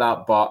regret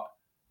that, but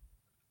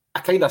I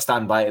kind of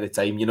stand by it at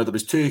the time. You know, there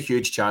was two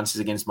huge chances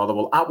against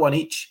Motherwell at one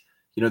each.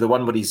 You know, the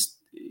one where he's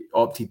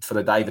opted for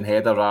the diving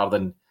header rather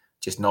than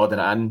just nodding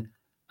it in,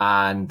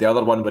 and the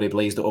other one where he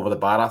blazed it over the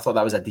bar. I thought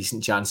that was a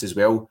decent chance as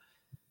well.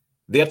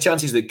 They're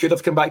chances that could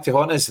have come back to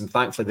haunt us, and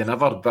thankfully they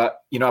never.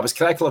 But, you know, I was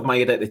critical of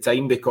Maeda at the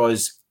time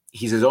because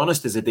he's as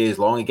honest as the day is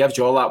long. He gives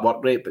you all that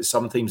work rate, but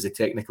sometimes the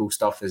technical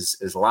stuff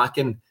is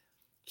lacking.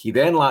 He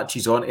then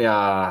latches onto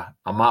a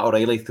Matt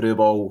O'Reilly through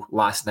ball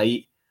last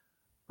night,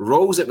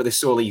 rolls it with the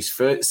sole of his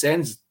foot,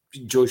 sends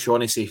Joe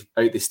Shaughnessy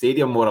out the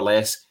stadium more or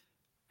less,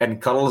 and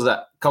curls it,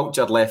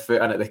 cultured left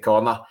foot into the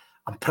corner.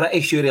 I'm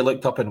pretty sure he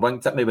looked up and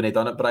winked at me when he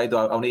done it,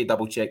 Bridal. I'll need to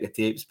double check the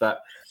tapes,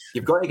 but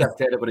you've got to give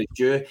credit where it's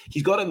due.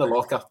 He's got it in the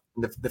locker.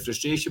 The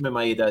frustration with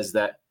Maeda is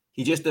that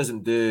he just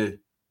doesn't do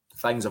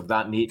things of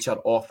that nature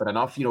often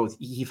enough. You know,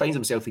 he finds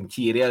himself in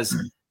key areas,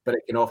 but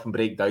it can often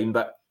break down.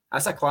 But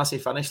that's a classy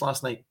finish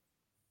last night.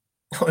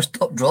 It was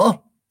top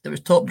drawer. It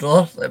was top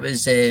drawer. It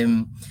was.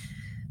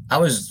 I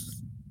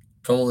was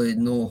probably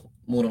no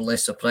more or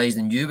less surprised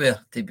than you were,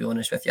 to be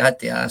honest with you. I had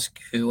to ask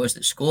who was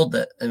that scored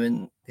it. I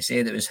mean, they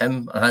said it was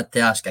him. I had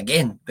to ask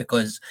again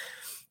because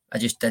I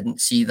just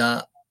didn't see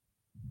that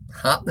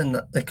happening.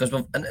 Because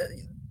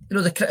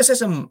the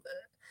criticism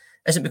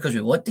isn't because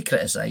we want to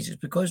criticise. It's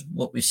because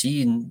what we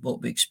see and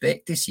what we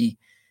expect to see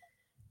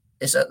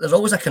is that there's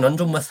always a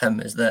conundrum with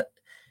him. Is that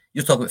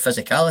you're talking about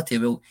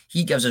physicality? Well,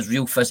 he gives us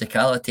real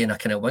physicality in a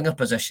kind of winger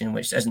position,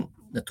 which isn't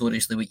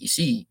notoriously what you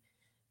see.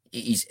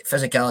 His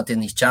physicality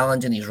and his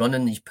challenging, his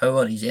running, his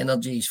power, his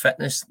energy, his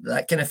fitness,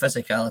 that kind of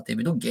physicality.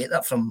 We don't get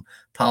that from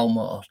Palmer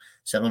or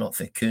certainly not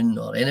for Kuhn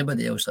or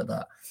anybody else like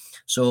that.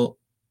 So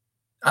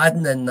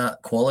adding in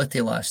that quality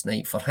last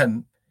night for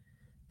him,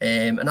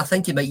 and I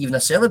think he might even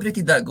have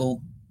celebrated that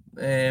goal.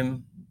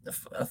 I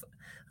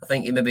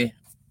think he maybe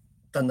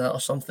done that or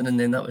something, and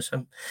then that was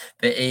him.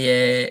 But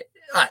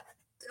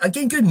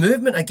again, good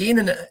movement again,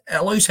 and it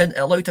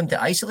allowed him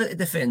to isolate the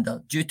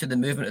defender due to the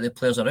movement of the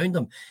players around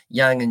him.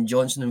 Yang and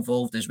Johnson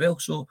involved as well.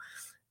 So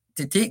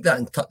to take that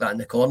and tuck that in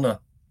the corner,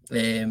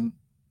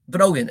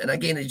 brilliant. And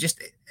again, it's just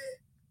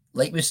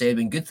like we said,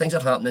 when good things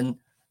are happening,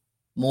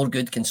 more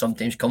good can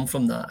sometimes come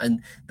from that,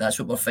 and that's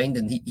what we're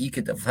finding. He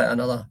could have hit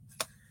another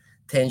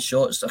 10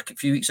 shots a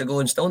few weeks ago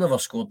and still never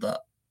scored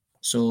that.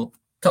 So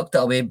tucked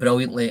it away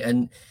brilliantly,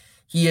 and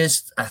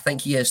I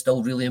think he is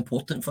still really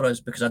important for us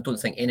because I don't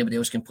think anybody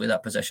else can play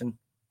that position.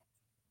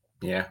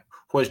 Yeah.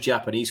 What's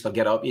Japanese for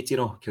get up you,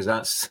 Tino? Because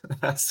that's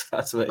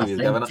what he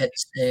was giving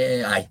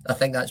it. I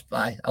think that's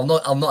I'll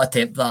not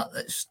attempt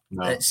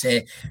that.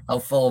 I'll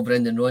follow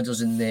Brendan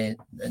Rodgers and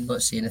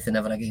not say anything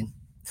ever again.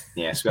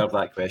 Yeah, swerve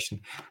that question.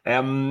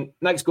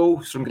 Next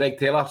goal is from Greg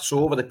Taylor.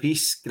 So over the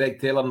piece,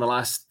 Greg Taylor in the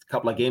last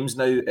couple of games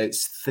now,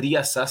 it's 3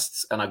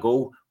 assists and a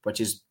goal,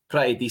 which is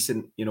pretty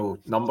decent,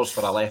 numbers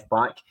for a left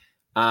back.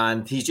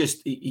 And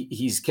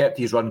he's kept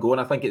his run going.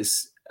 I think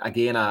it's,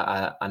 again,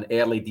 an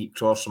early deep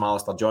cross from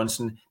Alistair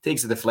Johnson.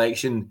 Takes a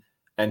deflection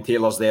and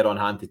Taylor's there on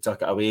hand to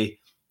tuck it away.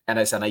 And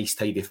it's a nice,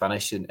 tidy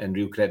finish and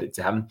real credit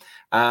to him.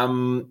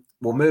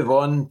 We'll move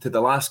on to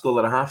the last goal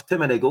and a half. Too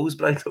many goals,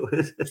 Bridal.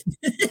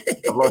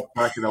 I've lost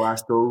track of the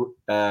last goal.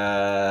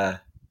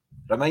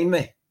 Remind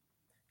me.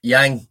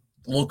 Yang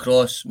low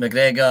cross,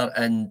 McGregor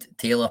and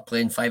Taylor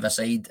playing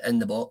five-a-side in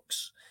the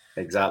box.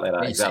 Exactly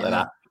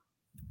that.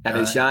 And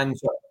it's Yang.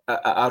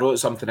 I wrote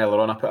something earlier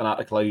on. I put an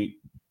article out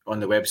on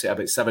the website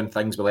about 7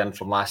 things we learned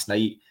from last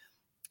night.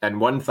 And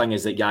one thing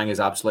is that Yang is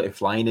absolutely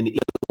flying. And he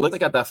looked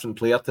like a different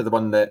player to the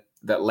one that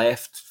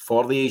left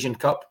for the Asian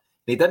Cup.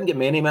 And he didn't get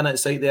many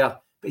minutes out there,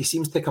 but he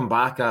seems to come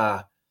back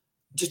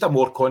just a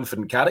more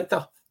confident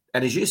character.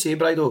 And as you say,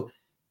 Brido,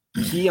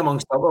 he,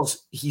 amongst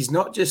others, he's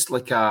not just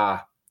like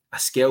a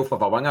scalp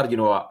of a winger,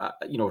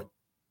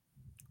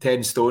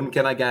 10 stone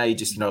kind of guy,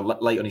 just,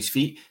 light on his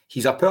feet.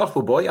 He's a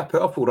powerful boy, a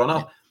powerful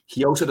runner.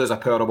 He also does a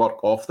power of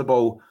work off the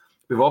ball.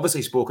 We've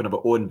obviously spoken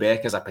about Owen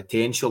Beck as a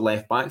potential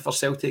left back for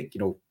Celtic,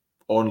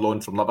 on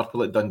loan from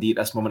Liverpool at Dundee at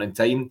this moment in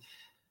time.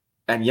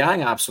 And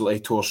Yang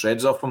absolutely tore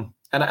shreds off him.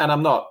 And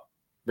I'm not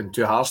being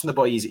too harsh on the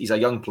boy. He's a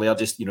young player,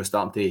 just,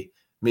 starting to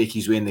make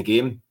his way in the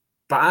game.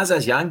 But as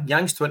is Yang.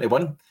 Yang's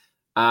 21.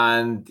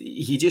 And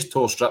he just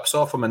tore strips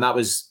off him. And that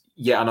was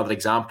yet another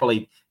example.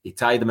 He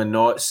tied them in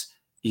knots.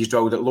 He's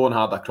drilled it low and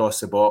hard across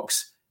the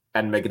box.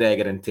 And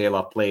McGregor and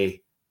Taylor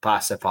play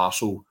pass the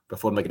parcel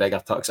before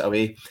McGregor tucks it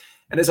away.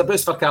 And it's a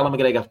boost for Callum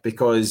McGregor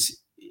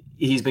because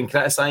he's been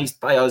criticised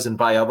by us and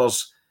by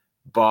others,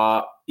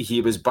 but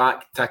he was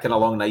back ticking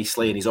along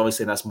nicely, and he's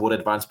obviously in this more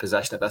advanced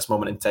position at this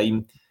moment in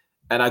time.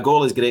 And a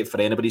goal is great for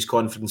anybody's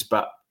confidence,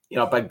 but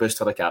a big boost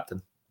for the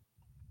captain.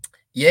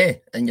 Yeah,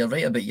 and you're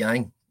right about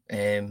Yang.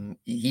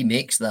 He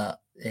makes that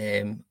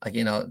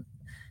again.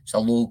 It's a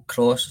low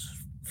cross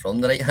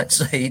from the right hand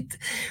side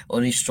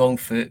on his strong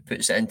foot,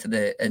 puts it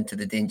into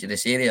the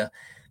dangerous area.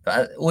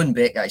 But Owen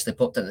Beck actually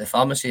popped into the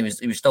pharmacy.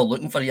 He was still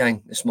looking for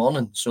Yang this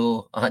morning,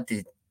 so I had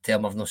to tell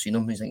him I've not seen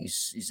him. I think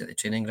he's at the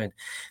training ground.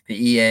 But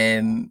he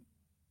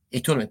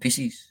tore him to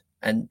pieces,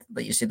 and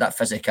like you said, that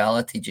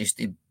physicality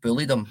he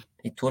bullied him.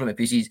 He tore him to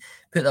pieces,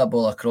 put that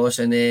ball across,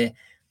 and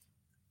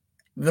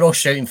we're all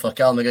shouting for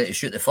Callum McGregor to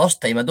shoot the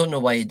first time. I don't know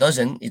why he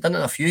doesn't. He's done it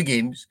in a few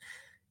games.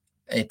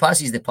 He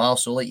passes the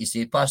parcel, like you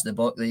say, passes the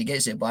buck, then he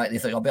gets it back, and he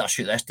thinks, I better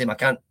shoot this time, I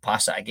can't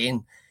pass it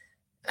again.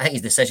 I think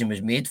his decision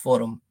was made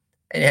for him.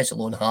 And he hits it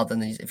low and hard,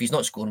 and if he's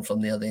not scoring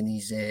from there, then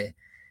he's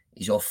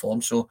off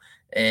form. So,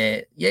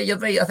 you're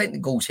right. I think the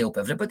goals help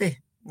everybody.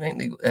 But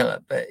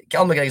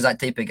Callum McGregor's that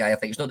type of guy. I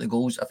think it's not the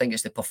goals. I think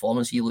it's the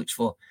performance he looks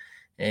for.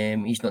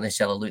 He's not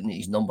necessarily looking at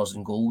his numbers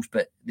and goals,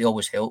 but they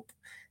always help.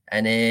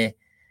 And it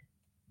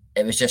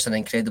was just an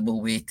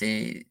incredible way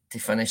to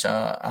finish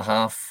a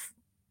half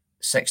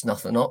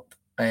 6-0 up,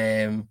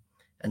 and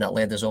that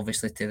led us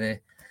obviously to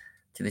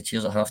the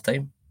cheers at half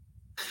time.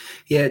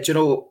 Yeah, do you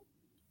know?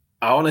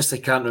 I honestly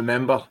can't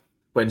remember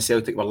when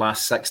Celtic were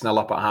last 6-0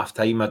 up at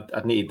half-time.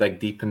 I'd need to dig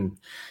deep and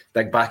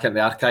dig back into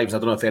the archives. I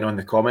don't know if anyone in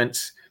the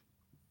comments,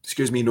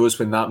 knows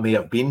when that may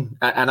have been.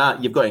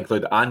 And you've got to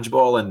include Ange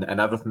Ball and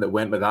everything that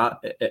went with that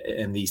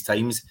in these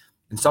times.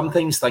 And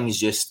sometimes things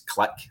just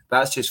click.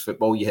 That's just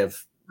football. You have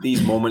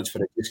these moments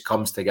where it just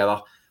comes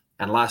together.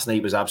 And last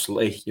night was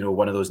absolutely,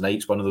 one of those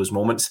nights, one of those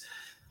moments.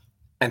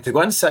 And to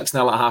go in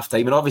 6-0 at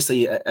half-time, and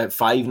obviously at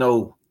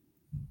 5-0,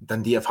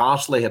 Dundee have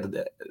harshly had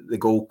the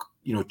goal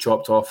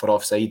chopped off for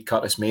offside,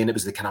 Curtis Main. It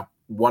was the kind of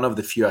one of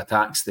the few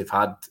attacks they've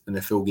had in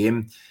the full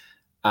game.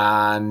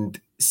 And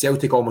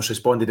Celtic almost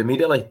responded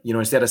immediately.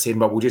 Instead of saying,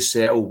 well, we'll just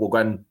settle, we'll go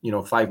in,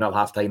 5-0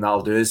 half-time,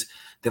 that'll do us.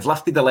 They've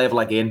lifted the level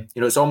again.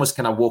 It's almost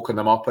kind of woken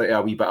them up out of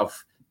a wee bit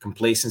of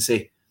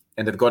complacency,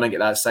 and they've gone and get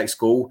that 6th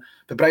goal.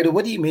 But Brido,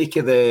 what do you make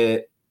of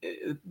the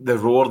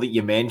roar that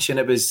you mentioned?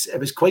 It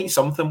was quite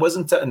something,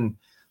 wasn't it? And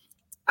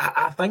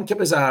I think it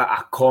was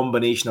a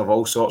combination of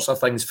all sorts of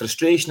things.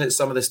 Frustration at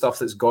some of the stuff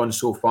that's gone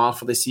so far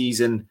for the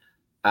season,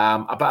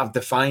 a bit of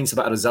defiance, a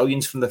bit of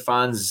resilience from the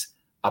fans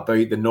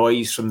about the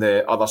noise from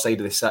the other side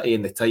of the city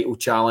and the title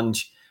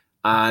challenge,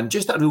 and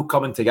just a real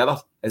coming together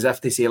as if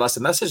to say,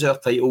 listen, this is our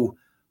title,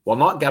 we're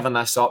not giving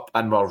this up,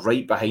 and we're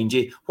right behind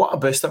you. What a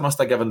boost it must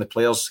have given the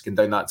players going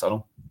down that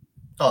tunnel.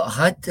 Oh, it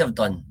had to have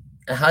done.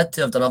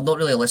 I've not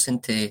really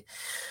listened to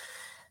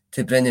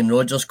Brendan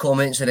Rodgers'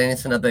 comments or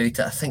anything about it.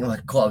 I think I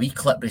caught a wee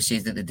clip where he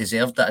says that they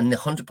deserved it, and they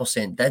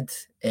 100% did.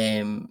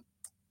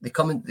 They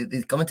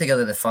coming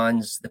together, the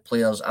fans, the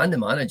players, and the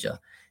manager,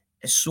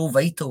 is so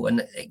vital,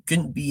 and it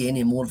couldn't be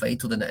any more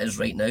vital than it is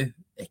right now.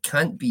 It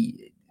can't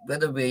be.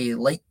 Whether we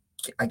like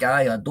a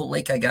guy or don't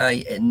like a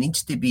guy, it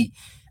needs to be.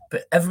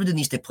 But everybody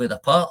needs to play their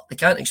part. They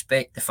can't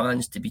expect the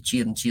fans to be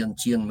cheering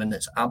when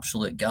it's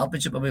absolute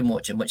garbage that we've been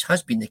watching, which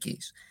has been the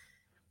case.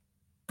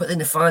 But then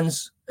the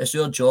fans, it's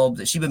our job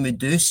that, see, when we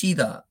do see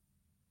that,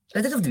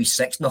 it didn't have to be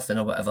 6-0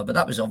 or whatever, but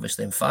that was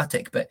obviously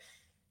emphatic. But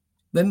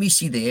when we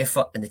see the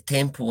effort and the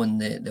tempo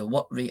and the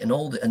work rate and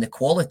and the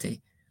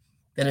quality,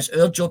 then it's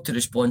our job to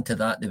respond to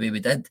that the way we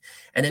did.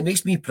 And it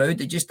makes me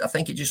proud. I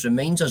think it just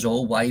reminds us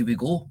all why we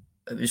go.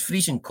 It was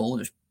freezing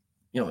cold.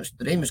 The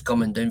rain was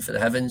coming down for the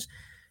heavens.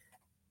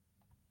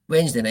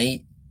 Wednesday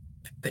night,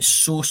 but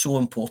so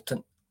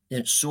important.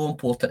 It's so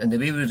important, and the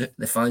way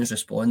the fans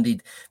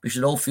responded, we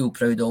should all feel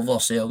proud of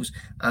ourselves,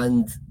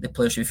 and the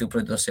players should feel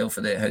proud of themselves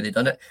for how they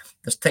done it.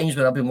 There's times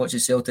when I've been watching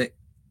Celtic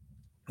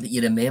that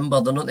you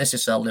remember they're not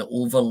necessarily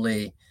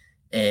overly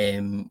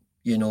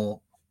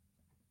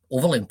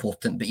overly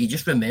important, but you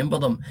just remember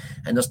them,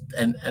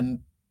 and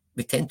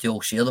we tend to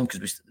all share them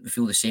because we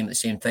feel the same at the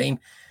same time.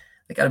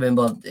 Like I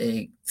remember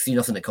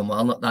 3-0 at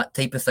Kilmarnock, that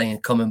type of thing,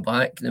 and coming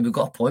back, and then we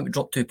got a point, we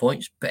dropped 2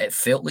 points, but it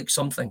felt like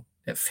something.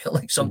 It felt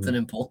like something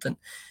important.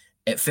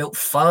 It felt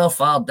far,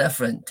 far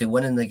different to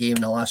winning the game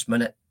in the last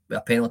minute with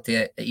a penalty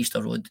at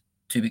Easter Road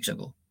 2 weeks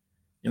ago.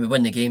 We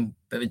win the game,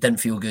 but it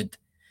didn't feel good.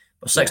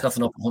 We're 6-0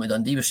 up at home to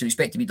Dundee. We should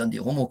expect to beat Dundee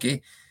at home,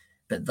 okay?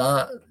 But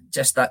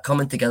that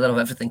coming together of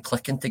everything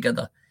clicking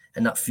together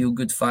and that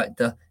feel-good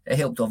factor, it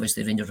helped.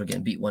 Obviously, Rangers were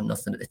getting beat 1-0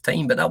 at the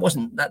time, but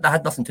that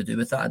had nothing to do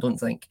with that, I don't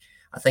think.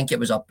 I think it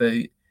was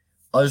about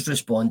us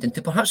responding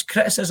to perhaps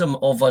criticism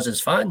of us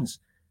as fans.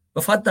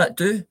 We've had that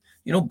too,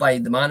 by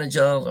the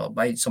manager or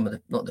by some of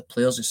not the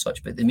players as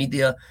such, but the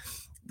media.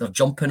 They're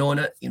jumping on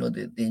it.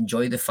 They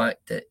enjoy the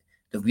fact that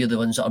we're the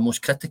ones that are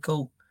most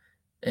critical.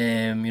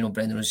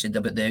 Brendan said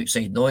about the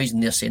outside noise,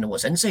 and they're saying, well,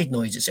 it's inside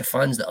noise. It's the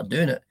fans that are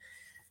doing it.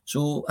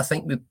 So I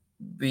think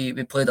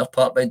we played our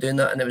part by doing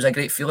that, and it was a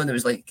great feeling. It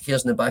was like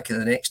here's in the back of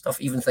the neck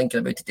stuff. Even thinking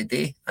about it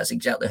today, that's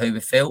exactly how we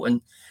felt.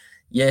 And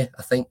yeah,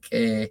 I think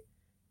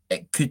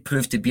it could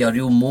prove to be a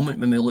real moment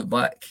when we look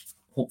back,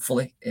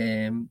 hopefully, at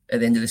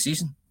the end of the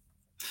season.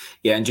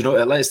 Yeah, and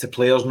it lets the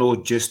players know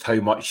just how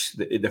much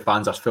the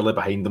fans are fully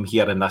behind them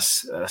here in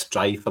this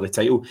drive for the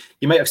title.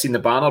 You might have seen the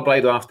banner,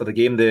 Bridle, after the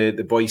game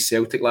the boys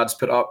Celtic lads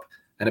put up,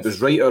 and it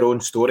was write our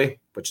own story,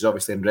 which is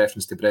obviously in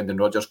reference to Brendan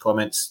Rodgers'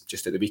 comments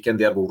just at the weekend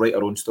there. We'll write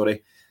our own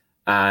story.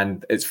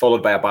 And it's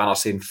followed by a banner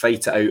saying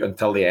fight it out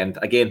until the end.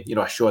 Again,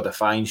 a show of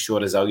defiance, show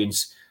of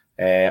resilience,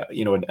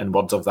 and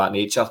words of that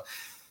nature.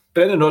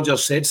 Brendan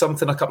Rodgers said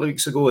something a couple of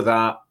weeks ago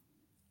that,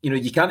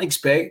 you can't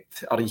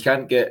expect or you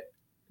can't get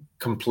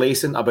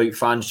complacent about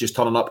fans just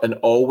turning up and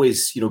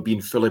always,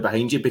 being fully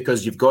behind you,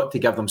 because you've got to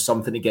give them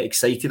something to get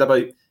excited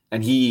about.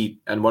 And he,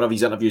 in one of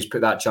his interviews,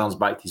 put that challenge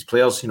back to his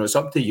players. It's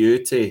up to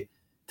you to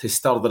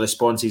stir the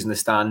responses in the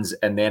stands,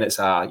 and then it's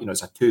a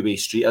two-way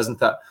street,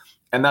 isn't it?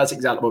 And that's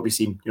exactly what we've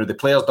seen. The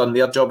players done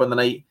their job on the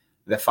night,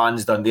 the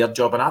fans done their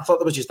job, and I thought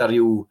there was just a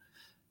real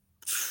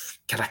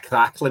kind of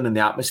crackling in the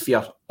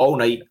atmosphere all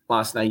night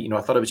last night.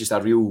 I thought it was just a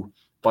real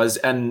buzz.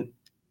 And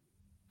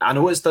I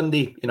know it's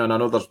Dundee, and I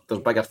know there's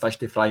bigger fish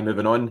to fry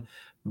moving on,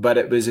 but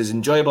it was as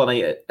enjoyable a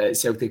night at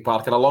Celtic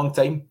Park in a long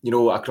time,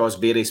 across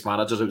various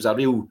managers. It was a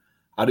real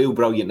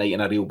brilliant night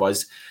and a real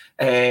buzz.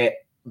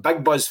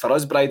 Big buzz for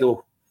us,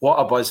 Bridle. What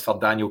a buzz for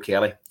Daniel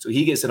Kelly. So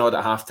he gets a nod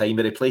at half-time,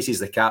 he replaces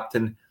the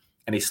captain,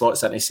 and he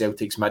slots into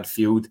Celtic's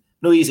midfield.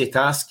 No easy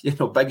task,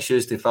 big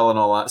shoes to fill and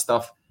all that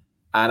stuff.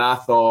 And I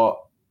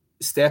thought,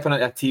 stepping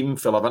into a team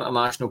full of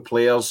international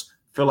players,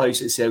 full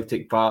house at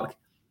Celtic Park,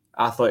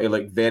 I thought he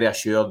looked very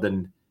assured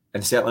and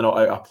certainly not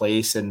out of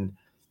place. And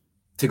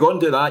to go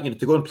and do that,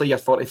 to go and play your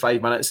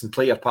 45 minutes and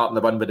play your part in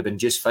the win would have been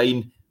just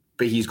fine.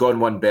 But he's gone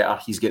one better.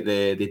 He's got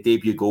the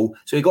debut goal.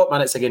 So he got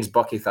minutes against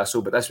Buckie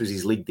Thistle, but this was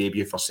his league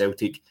debut for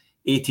Celtic.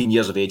 18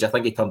 years of age. I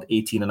think he turned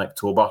 18 in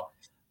October.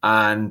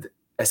 And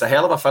it's a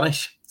hell of a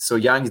finish. So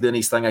Yang's doing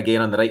his thing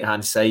again on the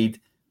right-hand side.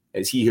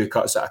 It's he who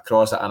cuts it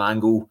across at an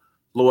angle,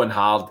 low and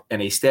hard,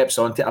 and he steps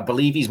onto it. I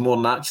believe he's more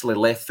naturally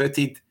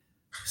left-footed.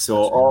 So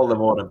all the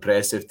more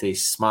impressive to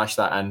smash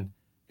that in,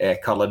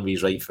 curling with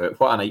his right foot.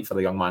 What a night for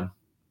the young man.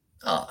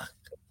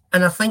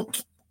 And I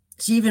think,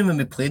 see, even when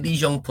we play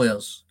these young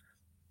players,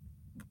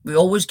 we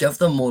always give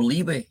them more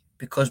leeway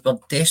because we're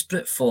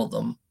desperate for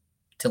them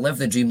to live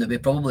the dream that we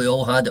probably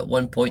all had at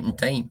one point in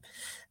time.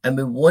 And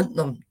we want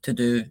them to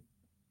do,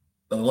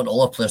 well, we want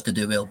all our players to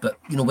do well. But,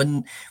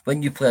 when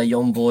you play a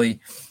young boy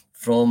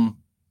from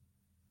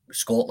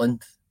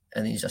Scotland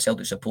and he's a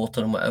Celtic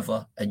supporter and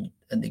whatever, and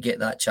they get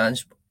that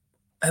chance,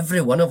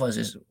 every one of us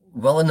is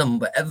willing them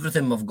with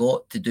everything we've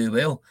got to do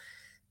well.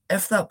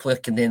 If that player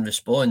can then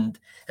respond,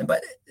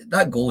 but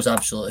that goal is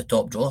absolutely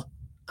top draw.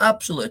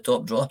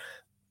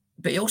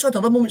 But he also had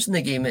other moments in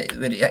the game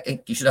where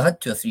he should have had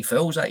 2 or 3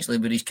 fouls, actually,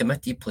 where he's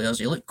committed players.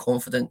 He looked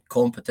confident,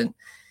 competent,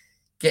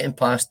 getting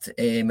past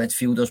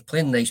midfielders,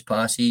 playing nice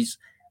passes.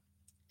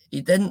 He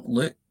didn't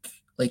look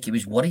like he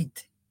was worried.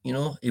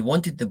 He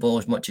wanted the ball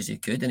as much as he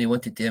could, and he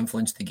wanted to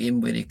influence the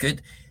game where he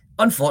could.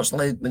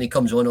 Unfortunately, when he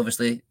comes on,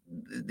 obviously,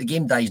 the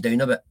game dies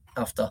down a bit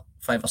after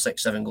 5 or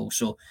 6, 7 goals.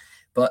 So,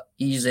 but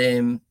he's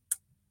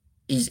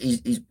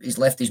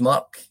left his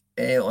mark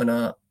on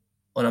a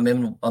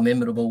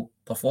memorable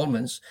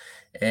performance,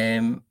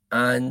 and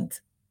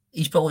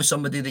he's probably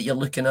somebody that you're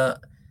looking at.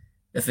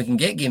 If we can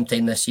get game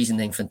time this season,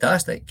 then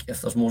fantastic.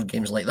 If there's more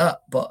games like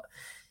that, but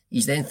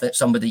he's then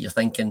somebody you're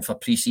thinking for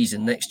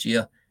pre-season next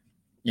year.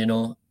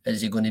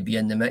 Is he going to be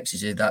in the mix?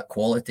 Is he that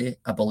quality?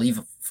 I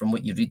believe from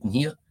what you're reading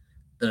here,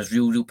 there's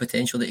real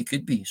potential that he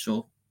could be.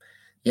 So,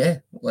 yeah,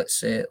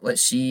 let's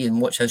see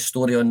and watch his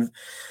story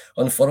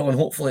unfurl, and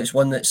hopefully it's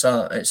one that's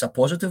a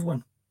positive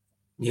one.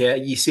 Yeah,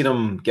 you seen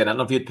him getting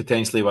interviewed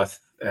potentially with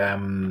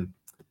who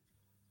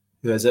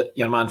is it?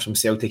 Your man from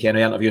Celtic,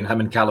 interviewing him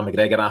and Callum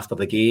McGregor after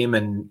the game,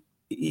 and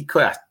he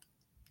quite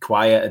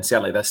quiet and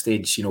certainly at this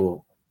stage,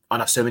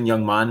 unassuming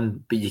young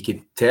man, but you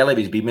could tell he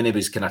was beaming. He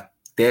was kind of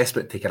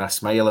desperate to kind of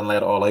smile and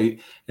let it all out. And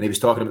he was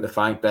talking about the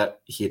fact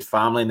that he had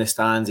family in the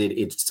stands,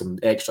 he had some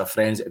extra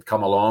friends that had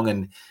come along.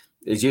 And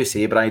as you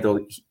say,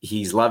 Bridal,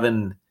 he's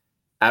living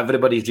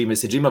everybody's dream.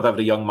 It's the dream of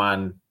every young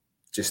man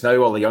just now,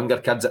 all the younger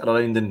kids that are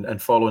around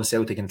and following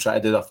Celtic and try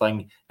to do their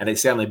thing. And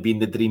it's certainly been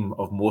the dream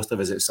of most of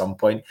us at some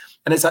point.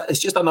 And it's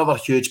just another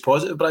huge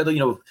positive,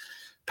 Bridal.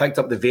 Picked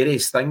up the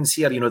various things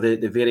here,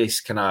 the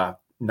various kind of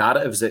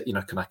narratives that,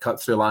 kind of cut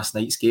through last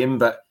night's game.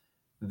 But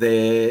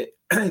the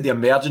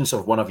emergence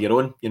of one of your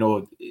own,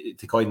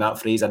 to coin that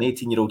phrase, an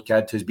 18-year-old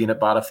kid who's been at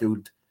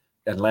Barrafield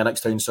in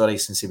Lennoxtown,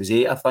 since he was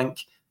 8, I think,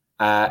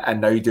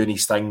 and now doing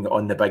his thing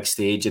on the big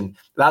stage. And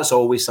that's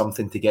always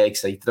something to get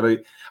excited about.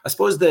 I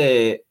suppose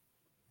the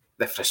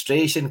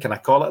frustration, can I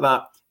call it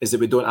that, is that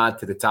we don't add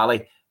to the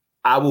tally.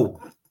 I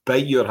will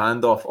bite your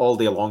hand off all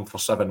day long for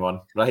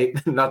 7-1,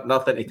 right?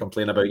 Nothing to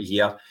complain about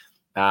here.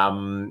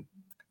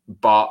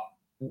 But,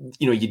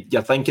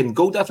 you're thinking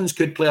goal difference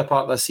could play a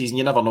part this season.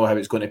 You never know how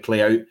it's going to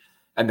play out.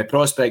 And the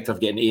prospect of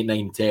getting 8,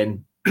 9,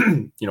 10,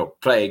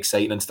 pretty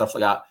exciting and stuff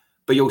like that.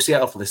 But you'll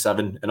settle for the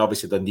 7, and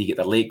obviously Dundee get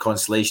their late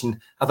consolation.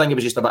 I think it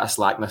was just a bit of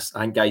slackness. I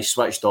think guys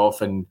switched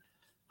off, and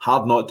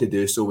hard not to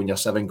do so when you're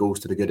 7 goals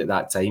to the good at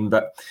that time.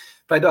 But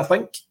I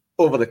think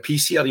over the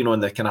piece here, in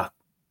the kind of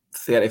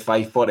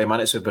 35, 40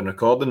 minutes we've been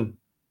recording,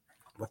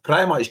 we've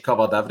pretty much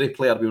covered every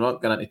player. We're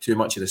not going into too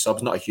much of the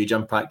subs, not a huge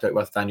impact out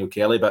with Daniel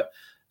Kelly, but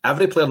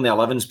every player in the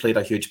 11's played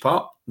a huge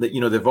part. That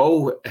they've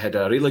all had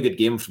a really good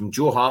game, from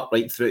Joe Hart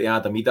right through to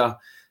Adam Ida.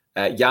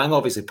 Yang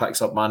obviously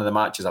picks up man of the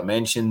match, as I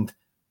mentioned.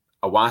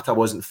 Iwata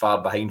wasn't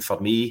far behind for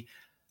me.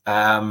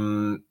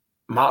 Matt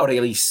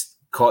O'Reilly's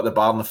caught the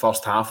bar in the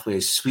first half with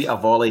as sweet a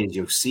volley as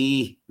you'll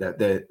see.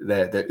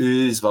 The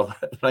ooze were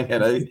ringing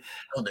out.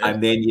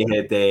 And then you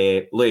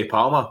had Louis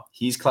Palmer.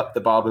 He's clipped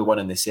the bar with one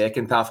in the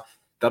second half.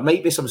 There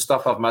might be some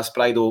stuff I've missed,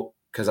 Bridal,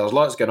 because there's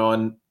lots going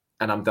on,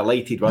 and I'm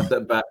delighted with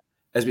it. But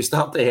as we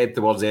start to head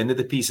towards the end of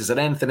the piece, is there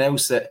anything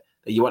else that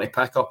you want to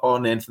pick up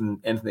on, anything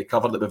to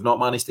cover that we've not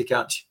managed to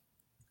catch?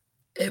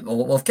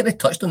 Well, we've kind of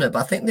touched on it, but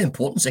I think the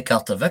importance of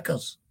Carter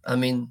Vickers. I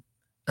mean,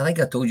 I think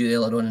I told you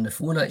earlier on the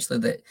phone, actually,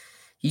 that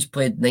he's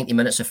played 90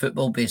 minutes of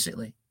football,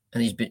 basically,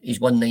 and he's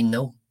won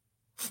 9-0.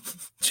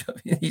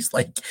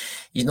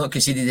 He's not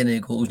conceded any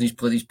goals, and he's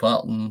played his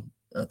part in,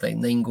 I think,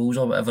 9 goals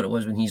or whatever it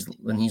was when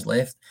he's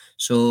left.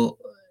 So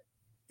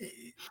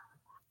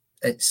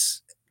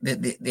it's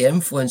the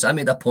influence. I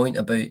made a point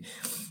about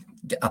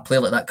a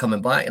player like that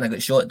coming back, and I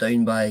got shot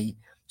down by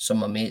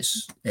some of my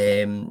mates,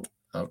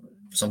 or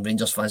some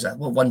Rangers fans. Like,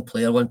 well, one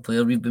player.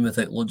 We've been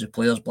without loads of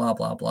players, blah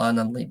blah blah. And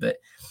I'm like, but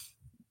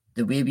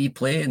the way we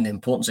play and the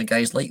importance of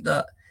guys like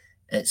that,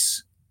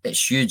 it's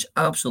huge,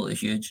 absolutely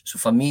huge. So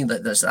for me,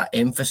 that's that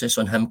emphasis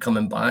on him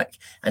coming back,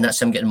 and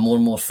that's him getting more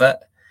and more fit.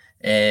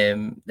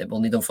 That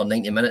we'll need him for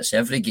 90 minutes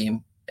every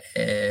game.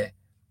 I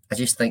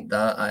just think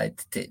that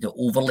to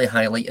overly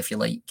highlight, if you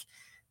like,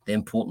 the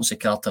importance of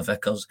Carter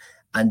Vickers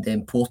and the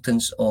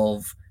importance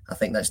of, I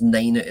think that's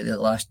 9 out of the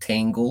last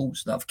 10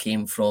 goals that have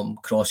came from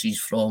crosses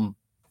from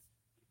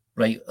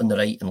right on the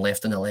right and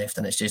left on the left,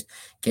 and it's just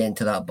getting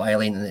to that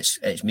byline, and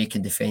it's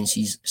making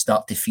defences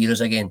start to fear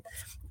us again.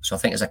 So I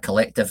think as a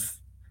collective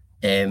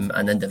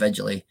and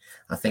individually,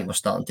 I think we're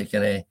starting to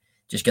kind of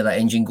just get that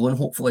engine going,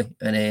 hopefully,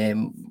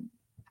 and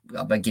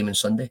a big game on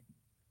Sunday.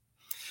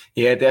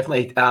 Yeah,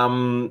 definitely.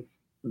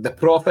 The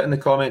Prophet in the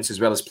comments, as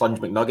well as Plunge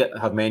McNugget,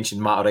 have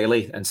mentioned Matt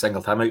O'Reilly and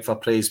singled him out for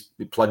praise.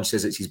 Plunge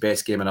says it's his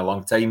best game in a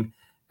long time,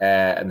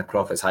 and the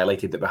Prophet's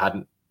highlighted that we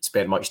hadn't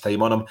spent much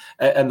time on him.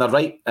 And they're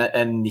right,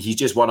 and he's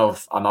just one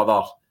of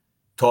another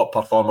top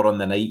performer on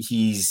the night.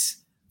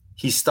 He's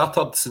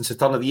stuttered since the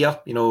turn of the year,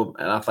 and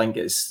I think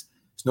it's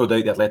no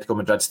doubt the Atletico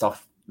Madrid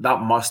stuff,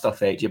 that must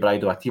affect you,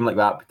 Bridal. A team like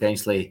that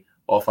potentially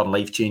offering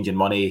life-changing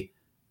money,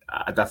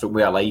 a different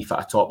way of life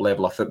at a top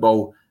level of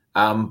football.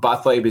 But I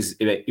thought he was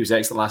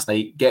excellent last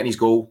night, getting his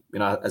goal.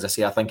 As I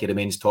say, I think he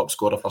remains top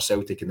scorer for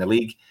Celtic in the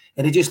league,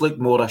 and he just looked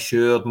more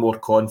assured, more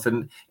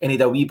confident, and he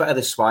had a wee bit of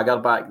the swagger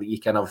back that you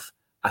kind of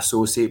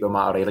associate with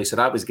Matt O'Reilly. So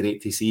that was great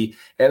to see.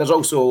 There's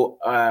also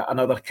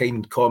another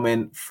kind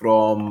comment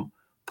from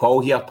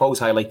Paul here. Paul's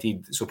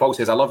highlighted. So Paul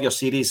says, "I love your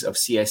series of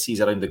CSCs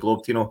around the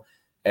globe.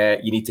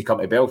 You need to come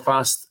to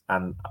Belfast,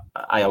 and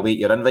I await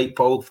your invite,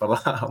 Paul, for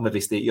that. I'll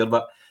maybe stay here,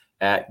 but."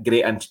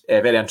 Great and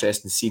very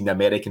interesting seeing the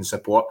American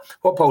support.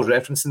 What Paul's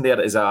referencing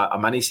there is a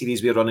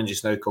mini-series we're running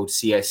just now called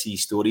CSC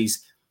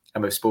Stories,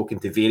 and we've spoken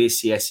to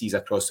various CSCs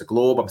across the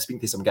globe. I'm speaking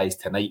to some guys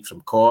tonight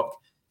from Cork,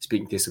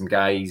 speaking to some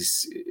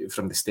guys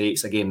from the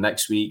States again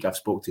next week. I've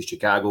spoken to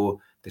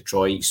Chicago,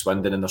 Detroit,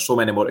 Swindon, and there's so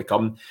many more to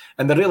come.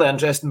 And they're really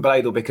interesting,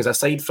 Bridal, because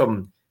aside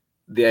from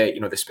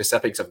the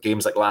specifics of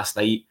games like last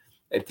night,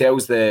 it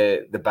tells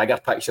the bigger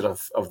picture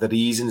of the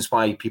reasons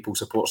why people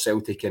support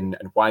Celtic and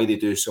why they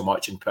do so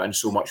much and put in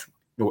so much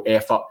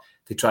effort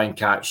to try and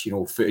catch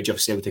footage of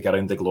Celtic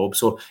around the globe.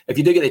 So if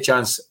you do get the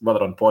chance,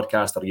 whether on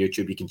podcast or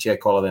YouTube, you can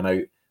check all of them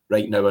out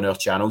right now on our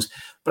channels.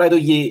 Bridal,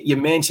 you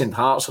mentioned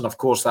Hearts, and of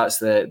course that's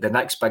the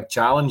next big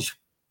challenge.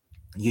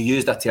 You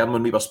used a term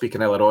when we were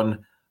speaking earlier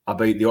on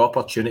about the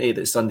opportunity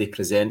that Sunday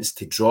presents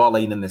to draw a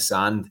line in the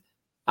sand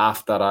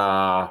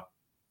after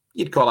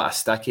you'd call it a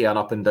sticky and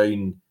up and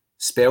down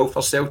spell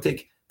for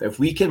Celtic. But if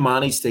we can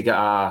manage to get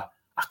a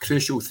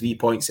crucial 3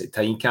 points at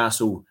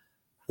Tynecastle,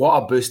 what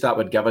a boost that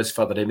would give us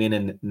for the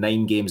remaining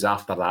 9 games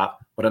after that.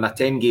 We're in a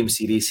 10-game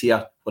series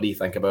here. What do you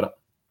think about it?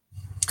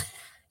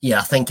 Yeah,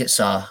 I think it's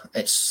a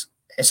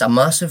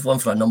massive one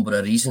for a number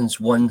of reasons.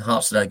 One,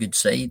 Hearts are a good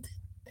side.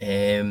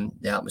 The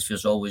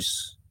atmosphere's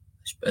always,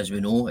 as we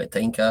know, at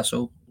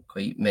Tynecastle,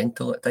 quite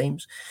mental at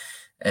times.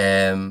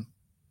 But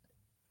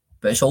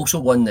it's also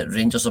one that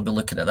Rangers will be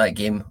looking at that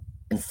game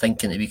and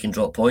thinking that we can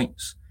drop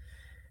points.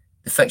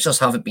 The fixtures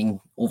haven't been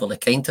overly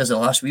kind to us the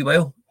last wee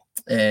while.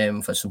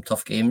 For some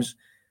tough games.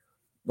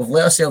 We've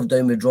let ourselves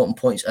down with dropping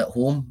points at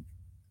home.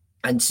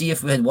 And see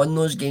if we had won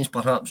those games,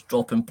 perhaps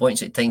dropping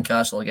points at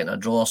Tynecastle or getting a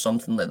draw or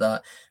something like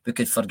that, we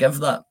could forgive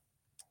that.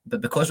 But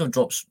because we've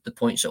dropped the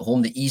points at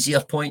home, the easier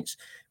points,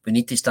 we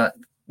need to start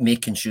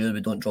making sure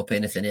we don't drop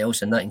anything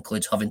else, and that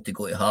includes having to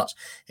go to Hearts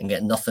and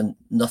get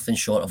nothing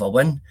short of a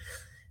win.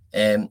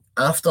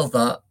 After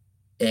that,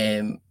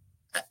 and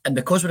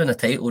because we're in a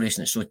title race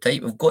and it's so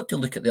tight, we've got to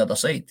look at the other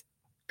side,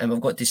 and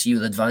we've got to see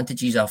what the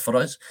advantages are for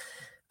us.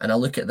 And I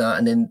look at that,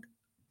 and then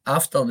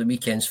after the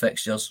weekend's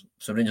fixtures,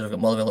 so Rangers have got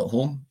Motherwell at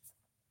home.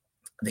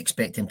 They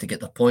expect him to get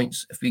their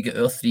points. If we get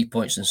our 3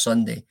 points on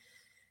Sunday,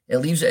 it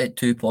leaves it at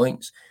 2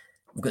 points.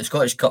 We've got the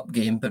Scottish Cup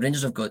game, but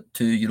Rangers have got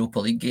 2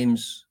 Europa League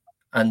games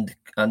and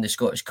the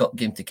Scottish Cup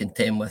game to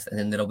contend with, and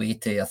then they're away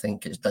to, I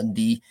think it's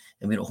Dundee,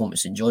 and we're at home at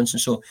St Johnstone.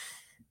 So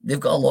they've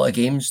got a lot of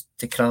games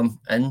to cram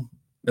in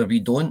where we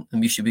don't,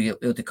 and we should be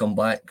able to come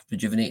back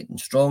rejuvenated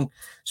and strong.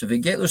 So if we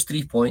get those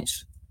 3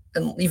 points,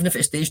 and even if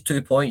it stays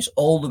 2 points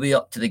all the way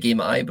up to the game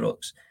at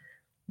Ibrox,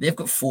 they've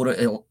got 4 out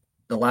of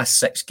the last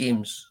 6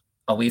 games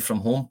away from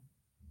home,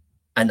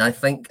 and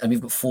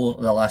we've got 4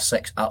 of the last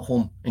 6 at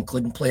home,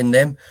 including playing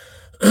them.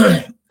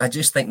 I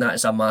just think that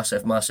is a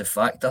massive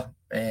factor,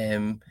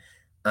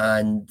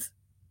 and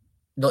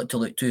not to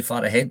look too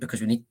far ahead,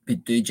 because we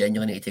do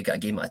genuinely need to take it a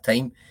game at a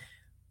time,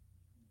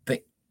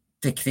 but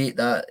to create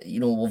that,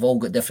 we've all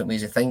got different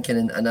ways of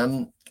thinking, and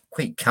I'm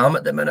quite calm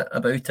at the minute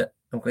about it.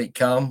 I'm quite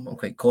calm, I'm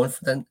quite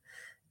confident,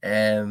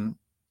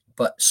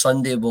 but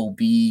Sunday will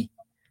be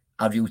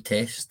a real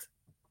test.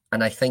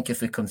 And I think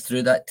if we come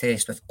through that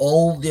test with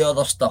all the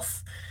other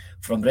stuff,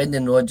 from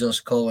Brendan Rodgers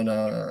calling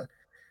a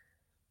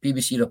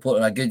BBC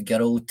reporter a good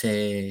girl,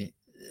 to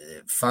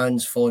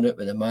fans falling out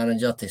with the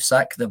manager, to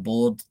sack the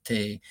board,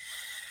 to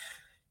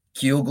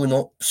Kyogo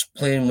not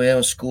playing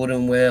well,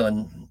 scoring well,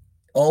 and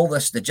all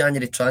this, the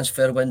January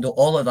transfer window,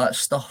 all of that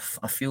stuff,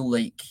 I feel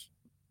like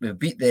we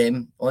beat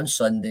them on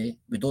Sunday.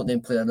 We don't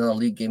then play another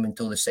league game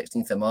until the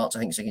 16th of March. I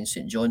think it's against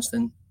St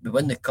Johnstone. We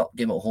win the cup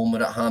game at home.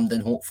 We're at Hampden,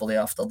 hopefully,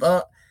 after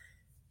that.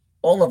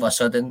 All of a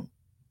sudden,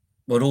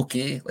 we're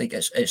okay. Like,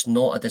 it's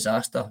not a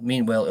disaster.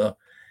 Meanwhile,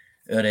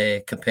 our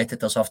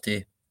competitors have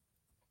to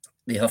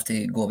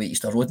go away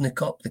Easter Road in the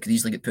cup. They could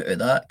easily get put out of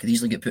that. Could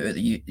easily get put out of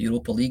the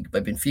Europa League by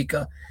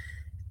Benfica.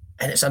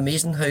 And it's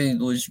amazing how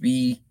those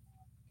wee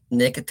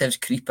negatives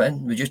creep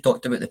in. We just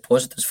talked about the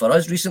positives for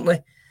us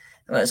recently,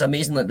 and it's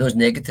amazing that those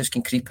negatives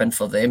can creep in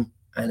for them,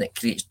 and it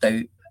creates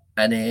doubt.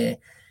 And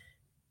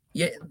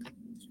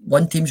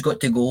one team's got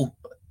to go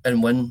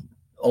and win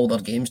all their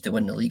games to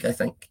win the league, I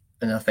think.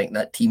 And I think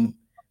that team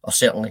are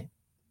certainly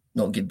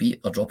not get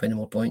beat or drop any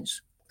more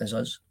points as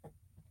us.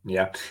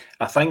 Yeah,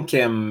 I think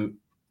it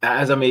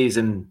is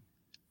amazing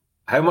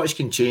how much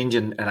can change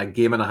in a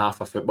game and a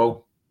half of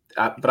football.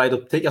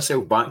 Bridal, take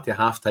yourself back to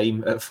half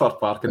time at Fir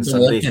Park on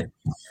Sunday.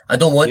 I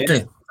don't want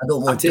to.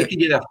 I'm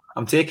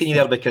taking you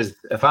there because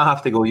if I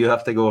have to go, you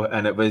have to go,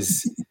 and it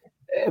was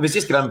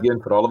just grim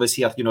viewing for all of us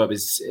here.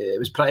 It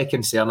was pretty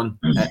concerning,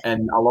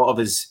 and a lot of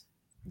us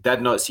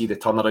did not see the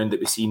turnaround that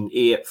we've seen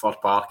at Fir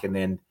Park, and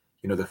then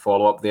the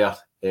follow up there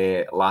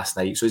last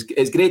night. So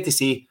it's great to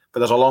see, but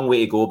there's a long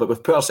way to go. But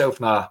we've put ourselves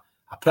in a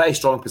pretty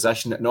strong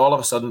position, and all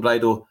of a sudden,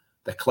 Bridal,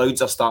 the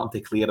clouds are starting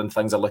to clear and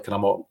things are looking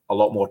a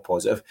lot more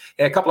positive.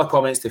 A couple of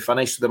comments to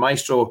finish. So the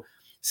Maestro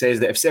says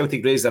that if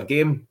Celtic raise their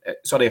game,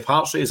 if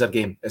Hearts raise their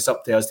game, it's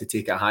up to us to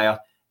take it higher.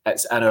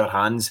 It's in our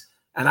hands.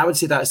 And I would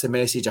say that's the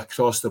message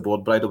across the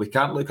board, Bridal. We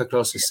can't look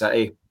across the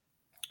city.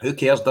 Who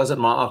cares? Doesn't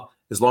matter.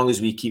 As long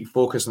as we keep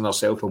focusing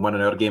ourselves and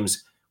winning our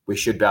games, we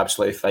should be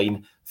absolutely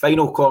fine.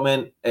 Final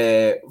comment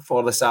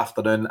for this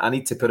afternoon. I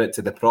need to put it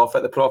to the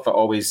Prophet. The Prophet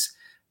always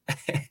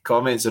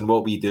comments on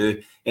what we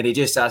do, and he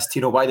just asked,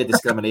 why the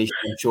discrimination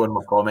and showing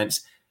my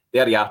comments.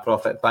 There you are,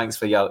 Prophet. Thanks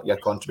for your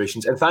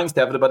contributions, and thanks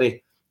to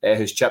everybody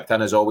who's chipped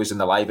in as always in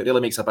the live. It really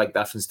makes a big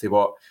difference to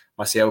what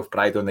myself,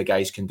 Bridal, and the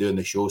guys can do in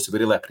the show, so we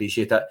really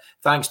appreciate it.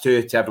 Thanks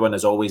to everyone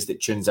as always that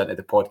tunes into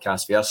the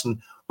podcast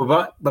version.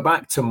 We're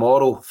back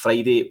tomorrow,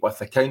 Friday, with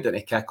the countdown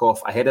to kick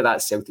off ahead of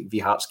that Celtic v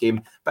Hearts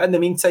game. But in the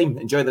meantime,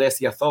 enjoy the rest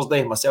of your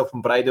Thursday. Myself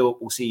and Bridal,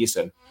 we'll see you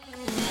soon.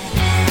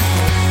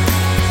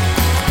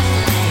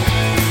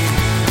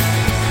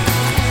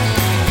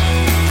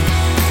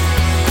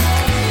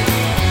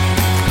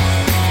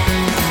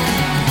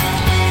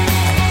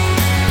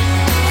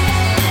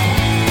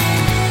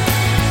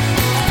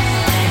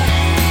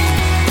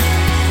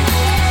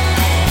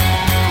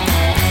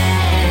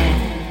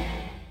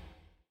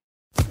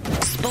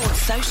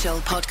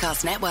 Official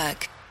Podcast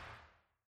Network.